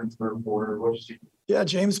little better in the third quarter. What did you? Yeah,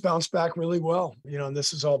 James bounced back really well, and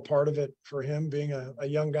this is all part of it for him being a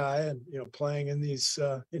young guy and, playing in these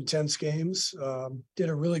intense games. Did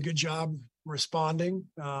a really good job responding,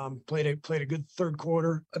 played a good third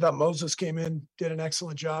quarter. I thought Moses came in, did an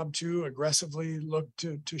excellent job too, aggressively looked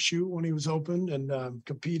to shoot when he was open and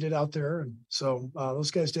competed out there. And so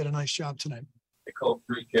those guys did a nice job tonight. They called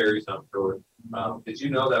 3 carries on Jordan. Did you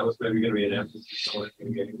know that was maybe going to be an emphasis on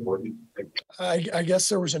getting more? I guess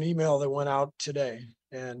there was an email that went out today,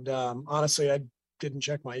 and honestly, I didn't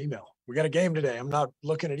check my email. We got a game today. I'm not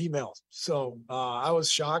looking at emails. So I was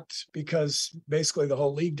shocked because basically the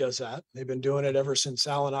whole league does that. They've been doing it ever since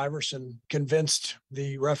Allen Iverson convinced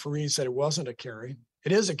the referees that it wasn't a carry.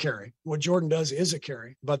 It is a carry. What Jordan does is a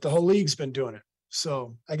carry, but the whole league's been doing it.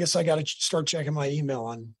 So I guess I got to start checking my email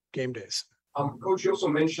on game days. Coach, you also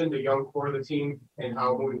mentioned the young core of the team and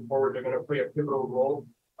how moving forward they're going to play a pivotal role.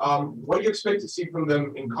 What do you expect to see from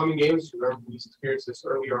them in coming games? You learned from these experiences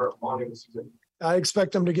earlier on in the season. I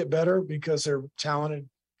expect them to get better because they're talented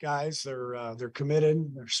guys. They're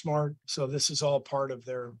committed. They're smart. So this is all part of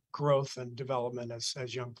their growth and development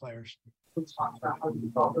as young players. We talked about how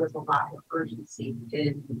you felt there was a lot of urgency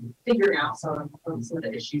in figuring out some of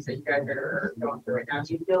the issues that you guys are going through right now.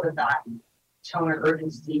 Do you feel that tone of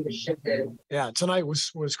urgency has shifted? Yeah, tonight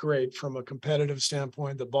was great from a competitive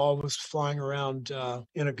standpoint. The ball was flying around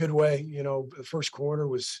in a good way. The first quarter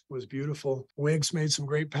was beautiful. Wiggs made some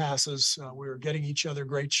great passes. We were getting each other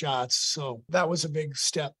great shots. So that was a big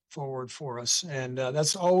step forward for us. And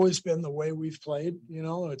that's always been the way we've played.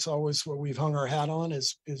 It's always what we've hung our hat on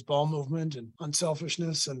is ball movement and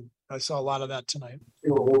unselfishness. And I saw a lot of that tonight.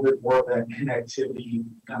 A little bit more of that connectivity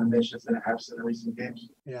kind of missions than absent in recent games.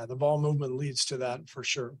 Yeah, the ball movement leads to that for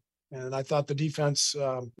sure. And I thought the defense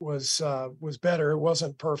was better. It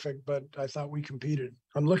wasn't perfect, but I thought we competed.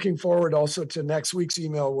 I'm looking forward also to next week's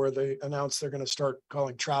email where they announce they're going to start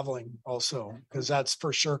calling traveling also, because that's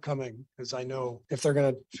for sure coming. Because I know if they're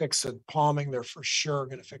going to fix the palming, they're for sure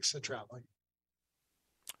going to fix the traveling.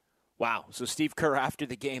 Wow. So Steve Kerr after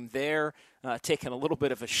the game there, taking a little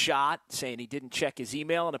bit of a shot, saying he didn't check his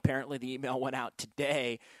email, and apparently the email went out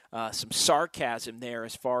today. Some sarcasm there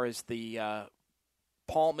as far as the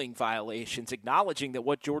palming violations, acknowledging that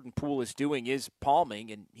what Jordan Poole is doing is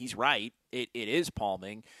palming, and he's right. It is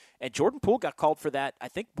palming. And Jordan Poole got called for that, I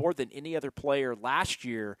think, more than any other player last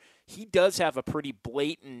year. He does have a pretty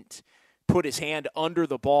blatant put his hand under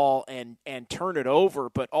the ball and turn it over,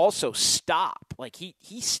 but also stop. Like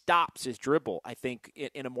he stops his dribble, I think,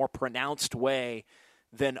 in a more pronounced way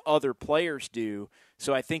than other players do.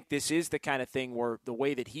 So I think this is the kind of thing where the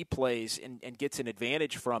way that he plays and gets an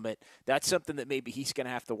advantage from it, that's something that maybe he's going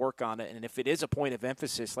to have to work on it. And if it is a point of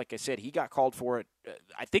emphasis, like I said, he got called for it,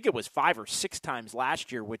 I think it was 5 or 6 times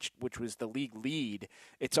last year, which was the league lead.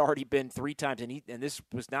 It's already been 3 times, and this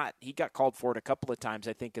was not, he got called for it a couple of times,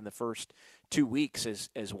 I think, in the first 2 weeks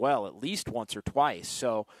as well, at least once or twice.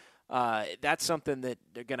 So that's something that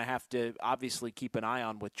they're going to have to obviously keep an eye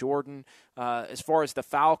on with Jordan. As far as the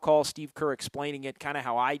foul call, Steve Kerr explaining it kind of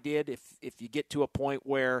how I did. If you get to a point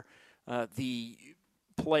where the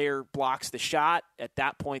player blocks the shot, at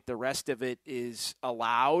that point the rest of it is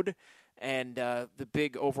allowed. And the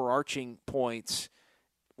big overarching points,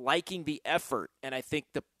 liking the effort. And I think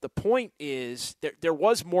the point is there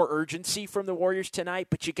was more urgency from the Warriors tonight,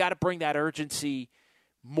 but you got to bring that urgency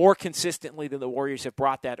more consistently than the Warriors have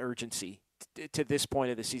brought that urgency to this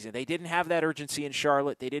point of the season. They didn't have that urgency in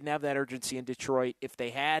Charlotte. They didn't have that urgency in Detroit. If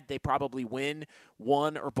they had, they probably win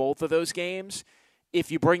one or both of those games.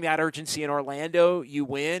 If you bring that urgency in Orlando, you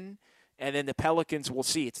win. And then the Pelicans, we'll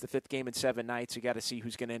see. It's the 5th game in 7 nights. You got to see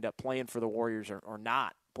who's going to end up playing for the Warriors or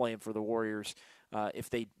not playing for the Warriors.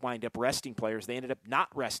 If they wind up resting players, they ended up not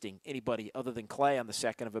resting anybody other than Klay on the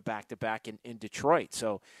second of a back-to-back in Detroit.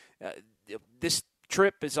 So this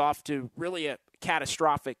trip is off to really a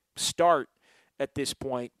catastrophic start at this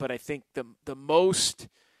point, but I think the most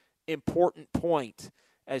important point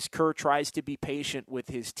as Kerr tries to be patient with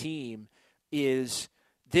his team is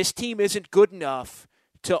this team isn't good enough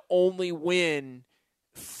to only win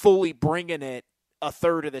fully bringing it a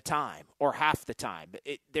third of the time or half the time.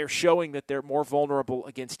 They're showing that they're more vulnerable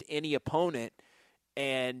against any opponent,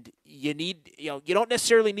 and you don't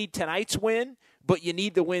necessarily need tonight's win, but you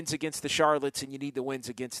need the wins against the Charlottes and you need the wins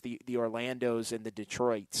against the Orlandos and the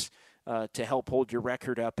Detroits to help hold your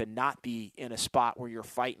record up and not be in a spot where you're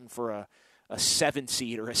fighting for a 7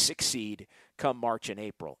 seed or a 6 seed come March and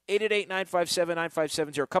April.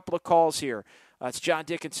 888-957-9570. A couple of calls here. It's John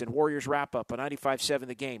Dickinson, Warriors Wrap-Up on 95.7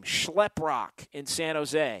 The Game. Schleprock in San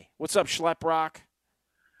Jose. What's up, Schleprock?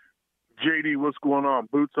 JD, what's going on?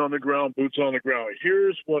 Boots on the ground, boots on the ground.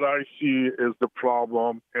 Here's what I see is the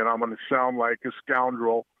problem, and I'm going to sound like a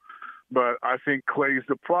scoundrel, but I think Klay's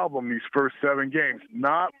the problem these first 7 games.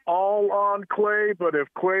 Not all on Klay, but if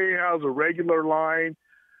Klay has a regular line,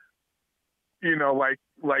 like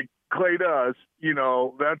Klay does,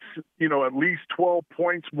 that's, at least 12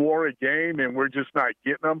 points more a game, and we're just not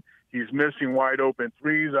getting them. He's missing wide open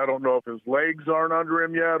threes. I don't know if his legs aren't under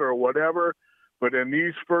him yet or whatever. But in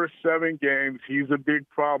these first 7 games, he's a big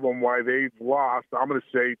problem why they've lost, I'm going to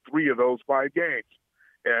say, 3 of those 5 games.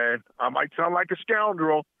 And I might sound like a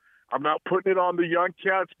scoundrel. I'm not putting it on the young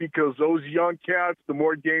cats because those young cats, the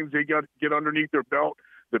more games they get underneath their belt,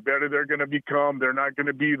 the better they're going to become. They're not going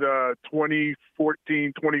to be the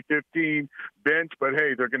 2014, 2015 bench, but,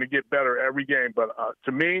 hey, they're going to get better every game. But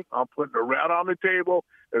to me, I'm putting a rat on the table,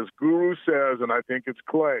 as Guru says, and I think it's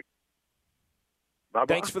Klay. Bye-bye.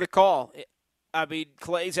 Thanks for the call. I mean,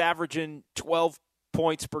 Klay's averaging 12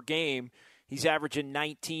 points per game. He's averaging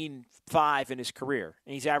 19.5 in his career,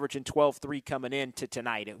 and he's averaging 12.3 coming into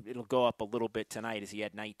tonight. It'll go up a little bit tonight as he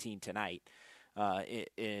had 19 tonight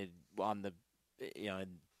on the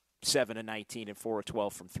 7 of 19 and 4 of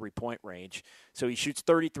 12 from 3-point range. So he shoots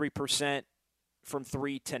 33% from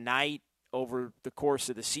 3 tonight. Over the course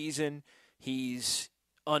of the season, he's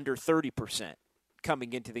under 30%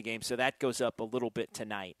 coming into the game, so that goes up a little bit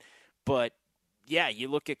tonight. But yeah, you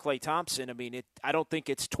look at Klay Thompson. I mean, I don't think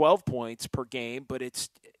it's 12 points per game, but it's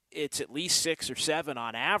at least 6 or 7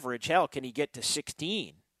 on average. Hell, can he get to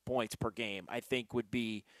 16 points per game? I think would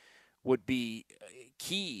be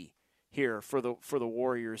key here for the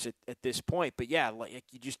Warriors at this point. But yeah, like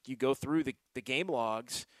you go through the game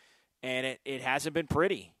logs, and it hasn't been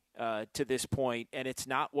pretty to this point, and it's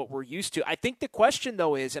not what we're used to. I think the question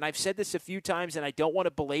though is, and I've said this a few times, and I don't want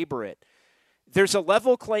to belabor it. There's a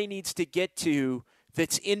level Klay needs to get to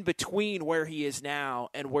that's in between where he is now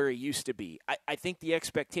and where he used to be. I think the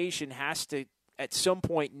expectation has to, at some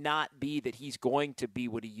point, not be that he's going to be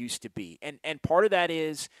what he used to be. And part of that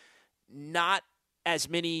is not as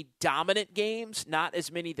many dominant games, not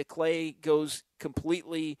as many that Klay goes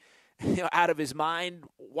completely out of his mind,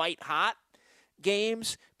 white hot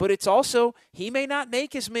games, but it's also he may not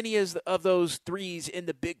make as many of those threes in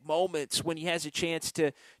the big moments when he has a chance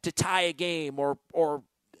to tie a game or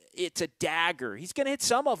it's a dagger. He's going to hit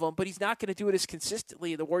some of them, but he's not going to do it as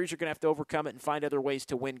consistently. The Warriors are going to have to overcome it and find other ways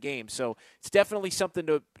to win games. So it's definitely something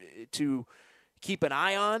to keep an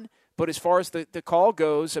eye on. But as far as the call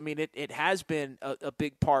goes, I mean, it has been a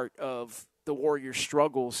big part of the Warriors'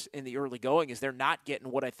 struggles in the early going is they're not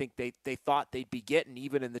getting what I think they thought they'd be getting,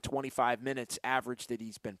 even in the 25 minutes average that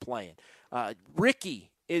he's been playing.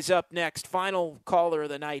 Ricky is up next, final caller of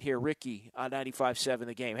the night here. Ricky on 95.7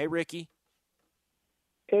 The Game. Hey, Ricky.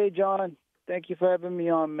 Hey, John. Thank you for having me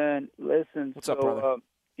on, man. Listen, what's up, brother?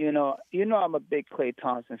 You know, I'm a big Klay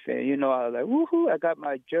Thompson fan. You know, I was like, woohoo! I got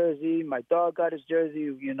my jersey. My dog got his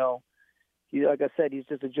jersey. You know, like I said, he's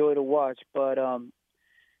just a joy to watch. But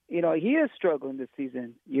you know, he is struggling this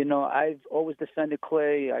season. You know, I've always defended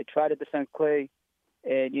Klay. I try to defend Klay,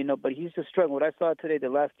 and you know, but he's just struggling. What I saw today, the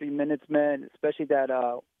last 3 minutes, man, especially that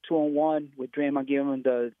 2-on-1 with Draymond giving him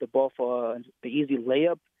the ball for the easy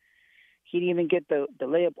layup. He didn't even get the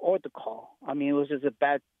layup or the call. I mean, it was just a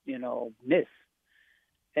bad, you know, miss.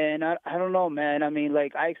 And I don't know, man. I mean,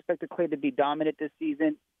 like, I expected Klay to be dominant this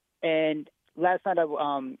season. And last night,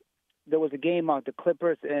 there was a game on the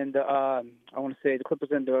Clippers and the Clippers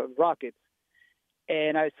and the Rockets.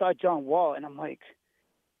 And I saw John Wall, and I'm like,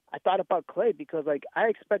 I thought about Klay because, like, I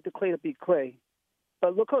expected Klay to beat Klay.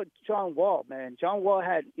 But look at John Wall, man. John Wall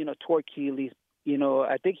had, you know, torn Achilles. You know,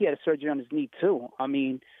 I think he had a surgery on his knee, too. I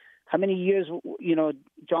mean, how many years, you know,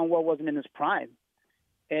 John Wall wasn't in his prime?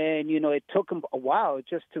 And, you know, it took him a while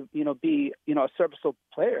just to, you know, be, you know, a serviceable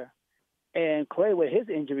player. And Klay, with his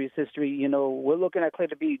injuries history, you know, we're looking at Klay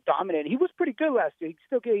to be dominant. He was pretty good last year. He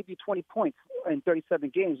still gave you 20 points in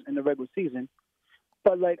 37 games in the regular season.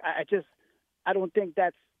 But, like, I don't think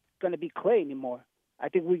that's going to be Klay anymore. I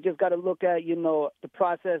think we just got to look at, you know, the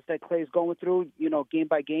process that Klay's going through, you know, game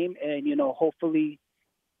by game. And, you know, hopefully,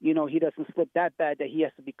 you know, he doesn't slip that bad that he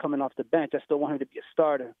has to be coming off the bench. I still want him to be a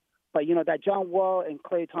starter. But, you know, that John Wall and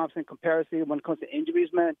Klay Thompson comparison when it comes to injuries,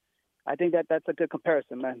 man, I think that's a good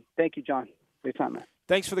comparison, man. Thank you, John, for your time, man.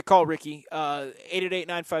 Thanks for the call, Ricky.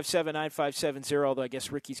 888-957-9570, although I guess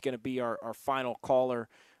Ricky's going to be our final caller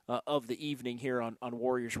of the evening here on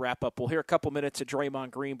Warriors Wrap-Up. We'll hear a couple minutes of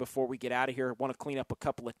Draymond Green before we get out of here. I want to clean up a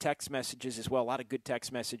couple of text messages as well. A lot of good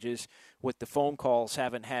text messages with the phone calls.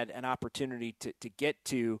 Haven't had an opportunity to get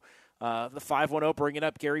to. The 510 bringing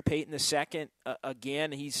up Gary Payton II.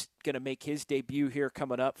 Again, he's going to make his debut here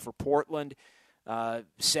coming up for Portland.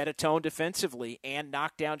 Set a tone defensively and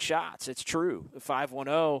knock down shots. It's true. The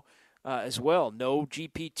 510 as well. No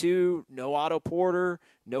GP2, no Otto Porter,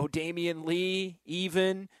 no Damian Lee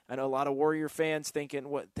even. I know a lot of Warrior fans thinking,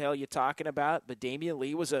 what the hell are you talking about? But Damian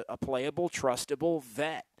Lee was a playable, trustable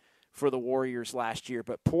vet for the Warriors last year.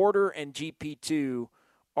 But Porter and GP2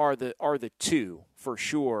 are the two for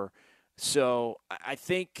sure. So I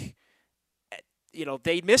think, you know,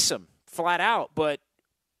 they miss him flat out, but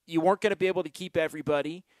you weren't going to be able to keep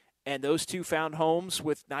everybody. And those two found homes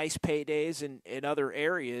with nice paydays in other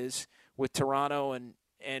areas with Toronto and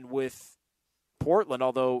with Portland,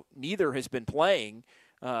 although neither has been playing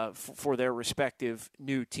for their respective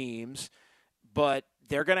new teams. But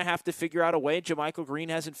they're going to have to figure out a way. JaMychal Green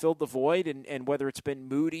hasn't filled the void, and whether it's been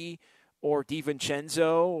Moody or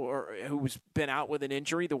DiVincenzo, or who's been out with an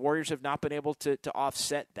injury, the Warriors have not been able to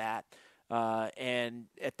offset that. And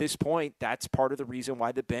at this point, that's part of the reason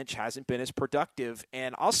why the bench hasn't been as productive.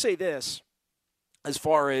 And I'll say this, as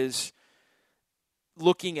far as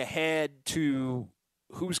looking ahead to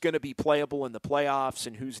who's going to be playable in the playoffs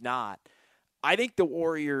and who's not, I think the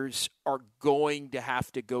Warriors are going to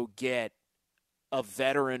have to go get a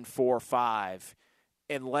veteran 4-5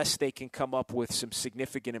 unless they can come up with some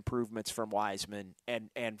significant improvements from Wiseman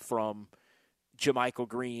and from JaMychal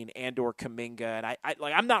Green and or Kuminga. And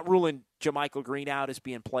I'm not ruling JaMychal Green out as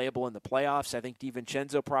being playable in the playoffs. I think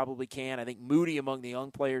DiVincenzo probably can. I think Moody among the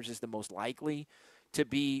young players is the most likely to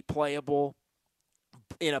be playable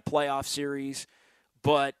in a playoff series.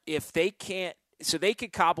 But if they can't, so they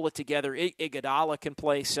could cobble it together. Iguodala can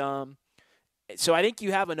play some. So I think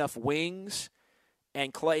you have enough wings,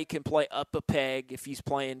 and Klay can play up a peg if he's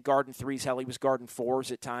playing guarding threes. Hell, he was guarding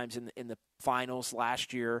fours at times in the finals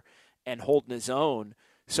last year and holding his own.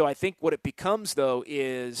 So I think what it becomes, though,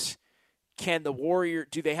 is can the Warrior,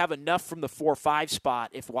 do they have enough from the 4-5 spot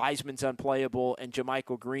if Wiseman's unplayable and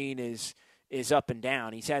JaMychal Green is up and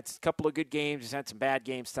down? He's had a couple of good games. He's had some bad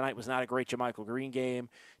games. Tonight was not a great JaMychal Green game.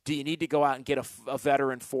 Do you need to go out and get a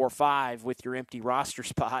veteran 4-5 with your empty roster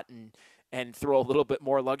spot and throw a little bit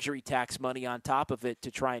more luxury tax money on top of it to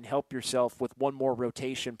try and help yourself with one more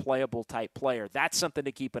rotation playable type player? That's something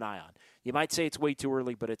to keep an eye on. You might say it's way too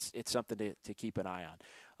early, but it's something to keep an eye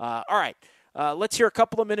on. All right, let's hear a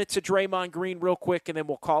couple of minutes of Draymond Green real quick, and then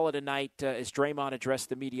we'll call it a night as Draymond addressed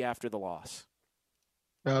the media after the loss.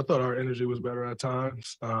 I thought our energy was better at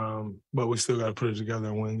times, but we still got to put it together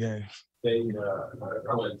and win games. They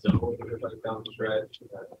I went zone like down the stretch.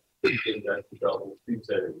 getting that trouble. You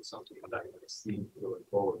said it was something I'm not going to see going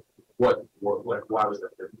forward. Why was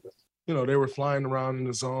that different? You know, they were flying around in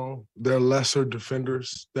the zone. They're lesser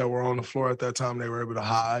defenders that were on the floor at that time. They were able to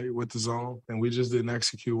hide with the zone, and we just didn't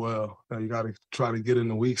execute well. Now, you got to try to get in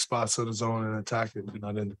the weak spots of the zone and attack it.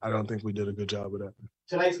 And I don't think we did a good job of that.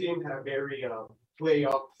 Tonight's game had a very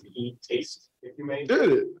playoff taste, if you may.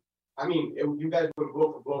 Did it? I mean, you guys went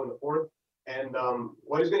blow for blow in the fourth. And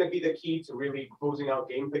what is going to be the key to really closing out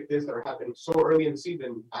games like this that are happening so early in the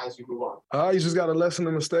season as you move on? You just got to lessen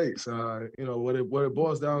the mistakes. You know, what it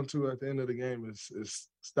boils down to at the end of the game is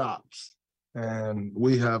stops. And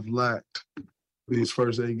we have lacked these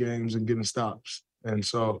first 8 games in getting stops. And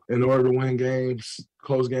so in order to win games,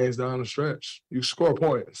 close games down the stretch, you score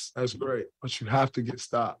points. That's great. But you have to get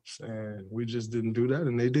stops. And we just didn't do that,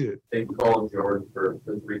 and they did. They called Jordan for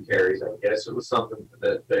 3 carries. I guess it was something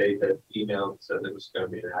that they had emailed and said it was going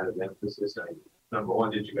to be an added emphasis. Number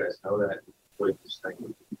one, did you guys know that? If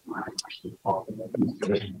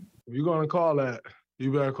you're going to call that,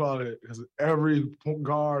 you better call it, because every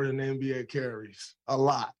guard in the NBA carries a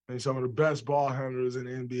lot. And some of the best ball handlers in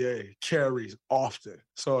the NBA carries often.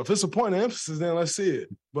 So if it's a point of emphasis, then let's see it.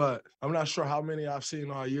 But I'm not sure how many I've seen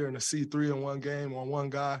all year in a C3 in one game on one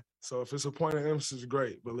guy. So if it's a point of emphasis,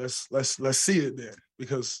 great. But let's see it then.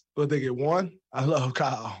 Because what they get 1, I love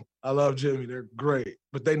Kyle. I love Jimmy. They're great.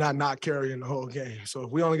 But they not carrying the whole game. So if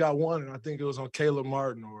we only got 1, and I think it was on Caleb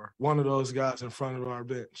Martin or one of those guys in front of our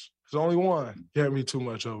bench. There's only 1. Can't be too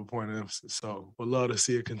much of a point of emphasis. So would love to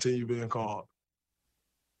see it continue being called.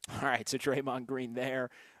 All right, so Draymond Green there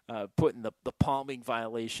putting the palming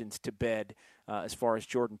violations to bed as far as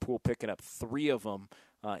Jordan Poole picking up 3 of them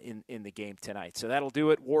in the game tonight. So that'll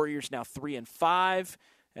do it. Warriors now 3-5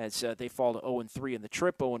 as they fall to 0-3 in the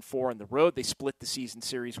trip, 0-4 on the road. They split the season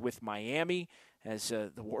series with Miami as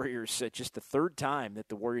the Warriors, just the 3rd time that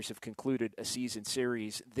the Warriors have concluded a season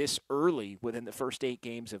series this early within the first 8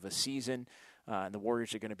 games of a season. And the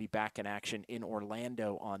Warriors are going to be back in action in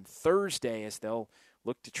Orlando on Thursday as they'll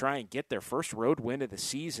look to try and get their first road win of the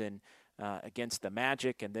season against the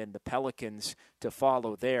Magic, and then the Pelicans to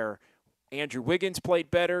follow there. Andrew Wiggins played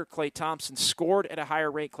better. Klay Thompson scored at a higher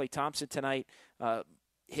rate. Klay Thompson tonight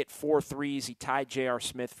hit 4 threes. He tied J.R.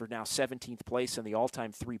 Smith for now 17th place on the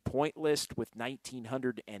all-time three-point list with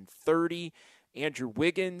 1,930. Andrew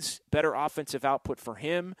Wiggins, better offensive output for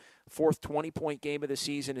him. 4th 20-point game of the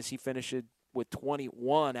season as he finished with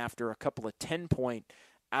 21 after a couple of 10-point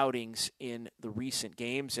outings in the recent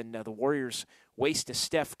games. And the Warriors waste a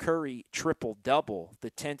Steph Curry triple-double,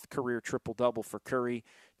 the 10th career triple-double for Curry,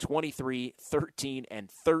 23, 13, and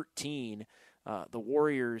 13. The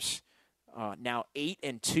Warriors now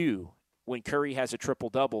 8-2 when Curry has a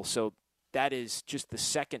triple-double. So that is just the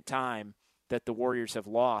 2nd time that the Warriors have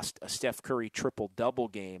lost a Steph Curry triple-double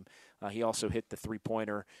game. He also hit the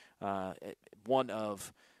three-pointer, 1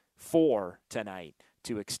 of 4 tonight,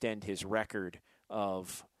 to extend his record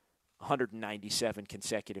of 197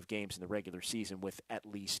 consecutive games in the regular season with at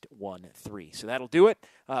least 1 3. So that'll do it.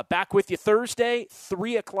 Back with you Thursday,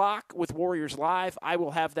 3 o'clock with Warriors Live. I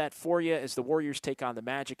will have that for you as the Warriors take on the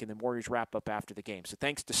Magic and the Warriors wrap up after the game. So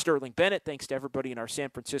thanks to Sterling Bennett. Thanks to everybody in our San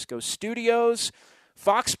Francisco studios.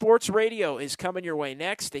 Fox Sports Radio is coming your way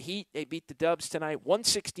next. The Heat, they beat the Dubs tonight,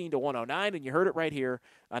 116-109, and you heard it right here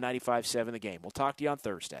on 95.7 The Game. We'll talk to you on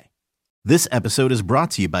Thursday. This episode is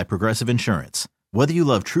brought to you by Progressive Insurance. Whether you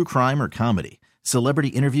love true crime or comedy, celebrity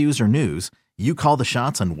interviews or news, you call the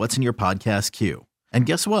shots on what's in your podcast queue. And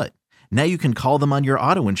guess what? Now you can call them on your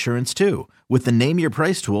auto insurance too with the Name Your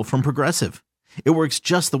Price tool from Progressive. It works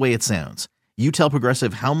just the way it sounds. You tell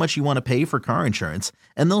Progressive how much you want to pay for car insurance,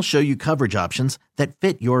 and they'll show you coverage options that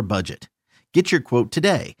fit your budget. Get your quote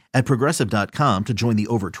today at Progressive.com to join the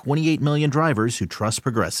over 28 million drivers who trust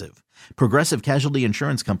Progressive. Progressive Casualty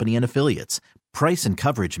Insurance Company and Affiliates. Price and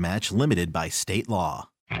coverage match limited by state law.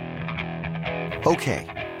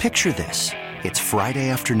 Okay, picture this. It's Friday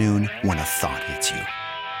afternoon when a thought hits you.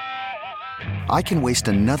 I can waste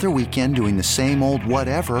another weekend doing the same old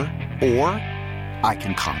whatever, or I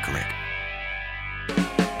can conquer it.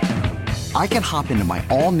 I can hop into my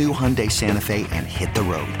all-new Hyundai Santa Fe and hit the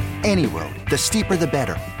road. Any road. The steeper, the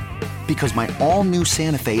better. Because my all-new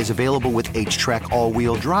Santa Fe is available with H-Track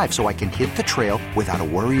all-wheel drive, so I can hit the trail without a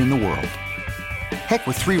worry in the world. Heck,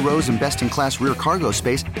 with 3 rows and best-in-class rear cargo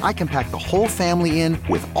space, I can pack the whole family in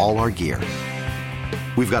with all our gear.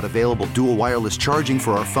 We've got available dual wireless charging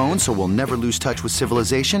for our phones, so we'll never lose touch with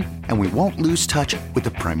civilization, and we won't lose touch with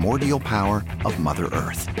the primordial power of Mother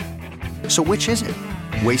Earth. So which is it?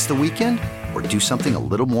 Waste the weekend or do something a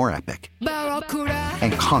little more epic?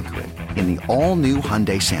 And conquer it in the all-new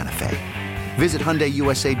Hyundai Santa Fe. Visit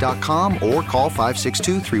HyundaiUSA.com or call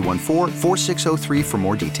 562-314-4603 for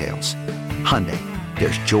more details. Hyundai,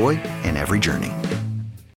 there's joy in every journey.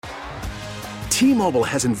 T-Mobile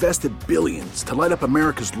has invested billions to light up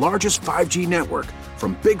America's largest 5G network,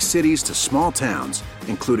 from big cities to small towns,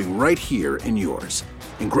 including right here in yours.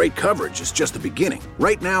 And great coverage is just the beginning.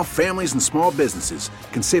 Right now, families and small businesses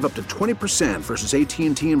can save up to 20% versus AT&T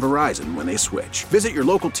and Verizon when they switch. Visit your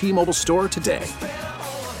local T-Mobile store today.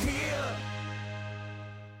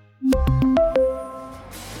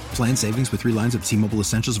 Plan savings with 3 lines of T-Mobile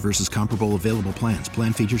Essentials versus comparable available plans.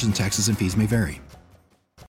 Plan features and taxes and fees may vary.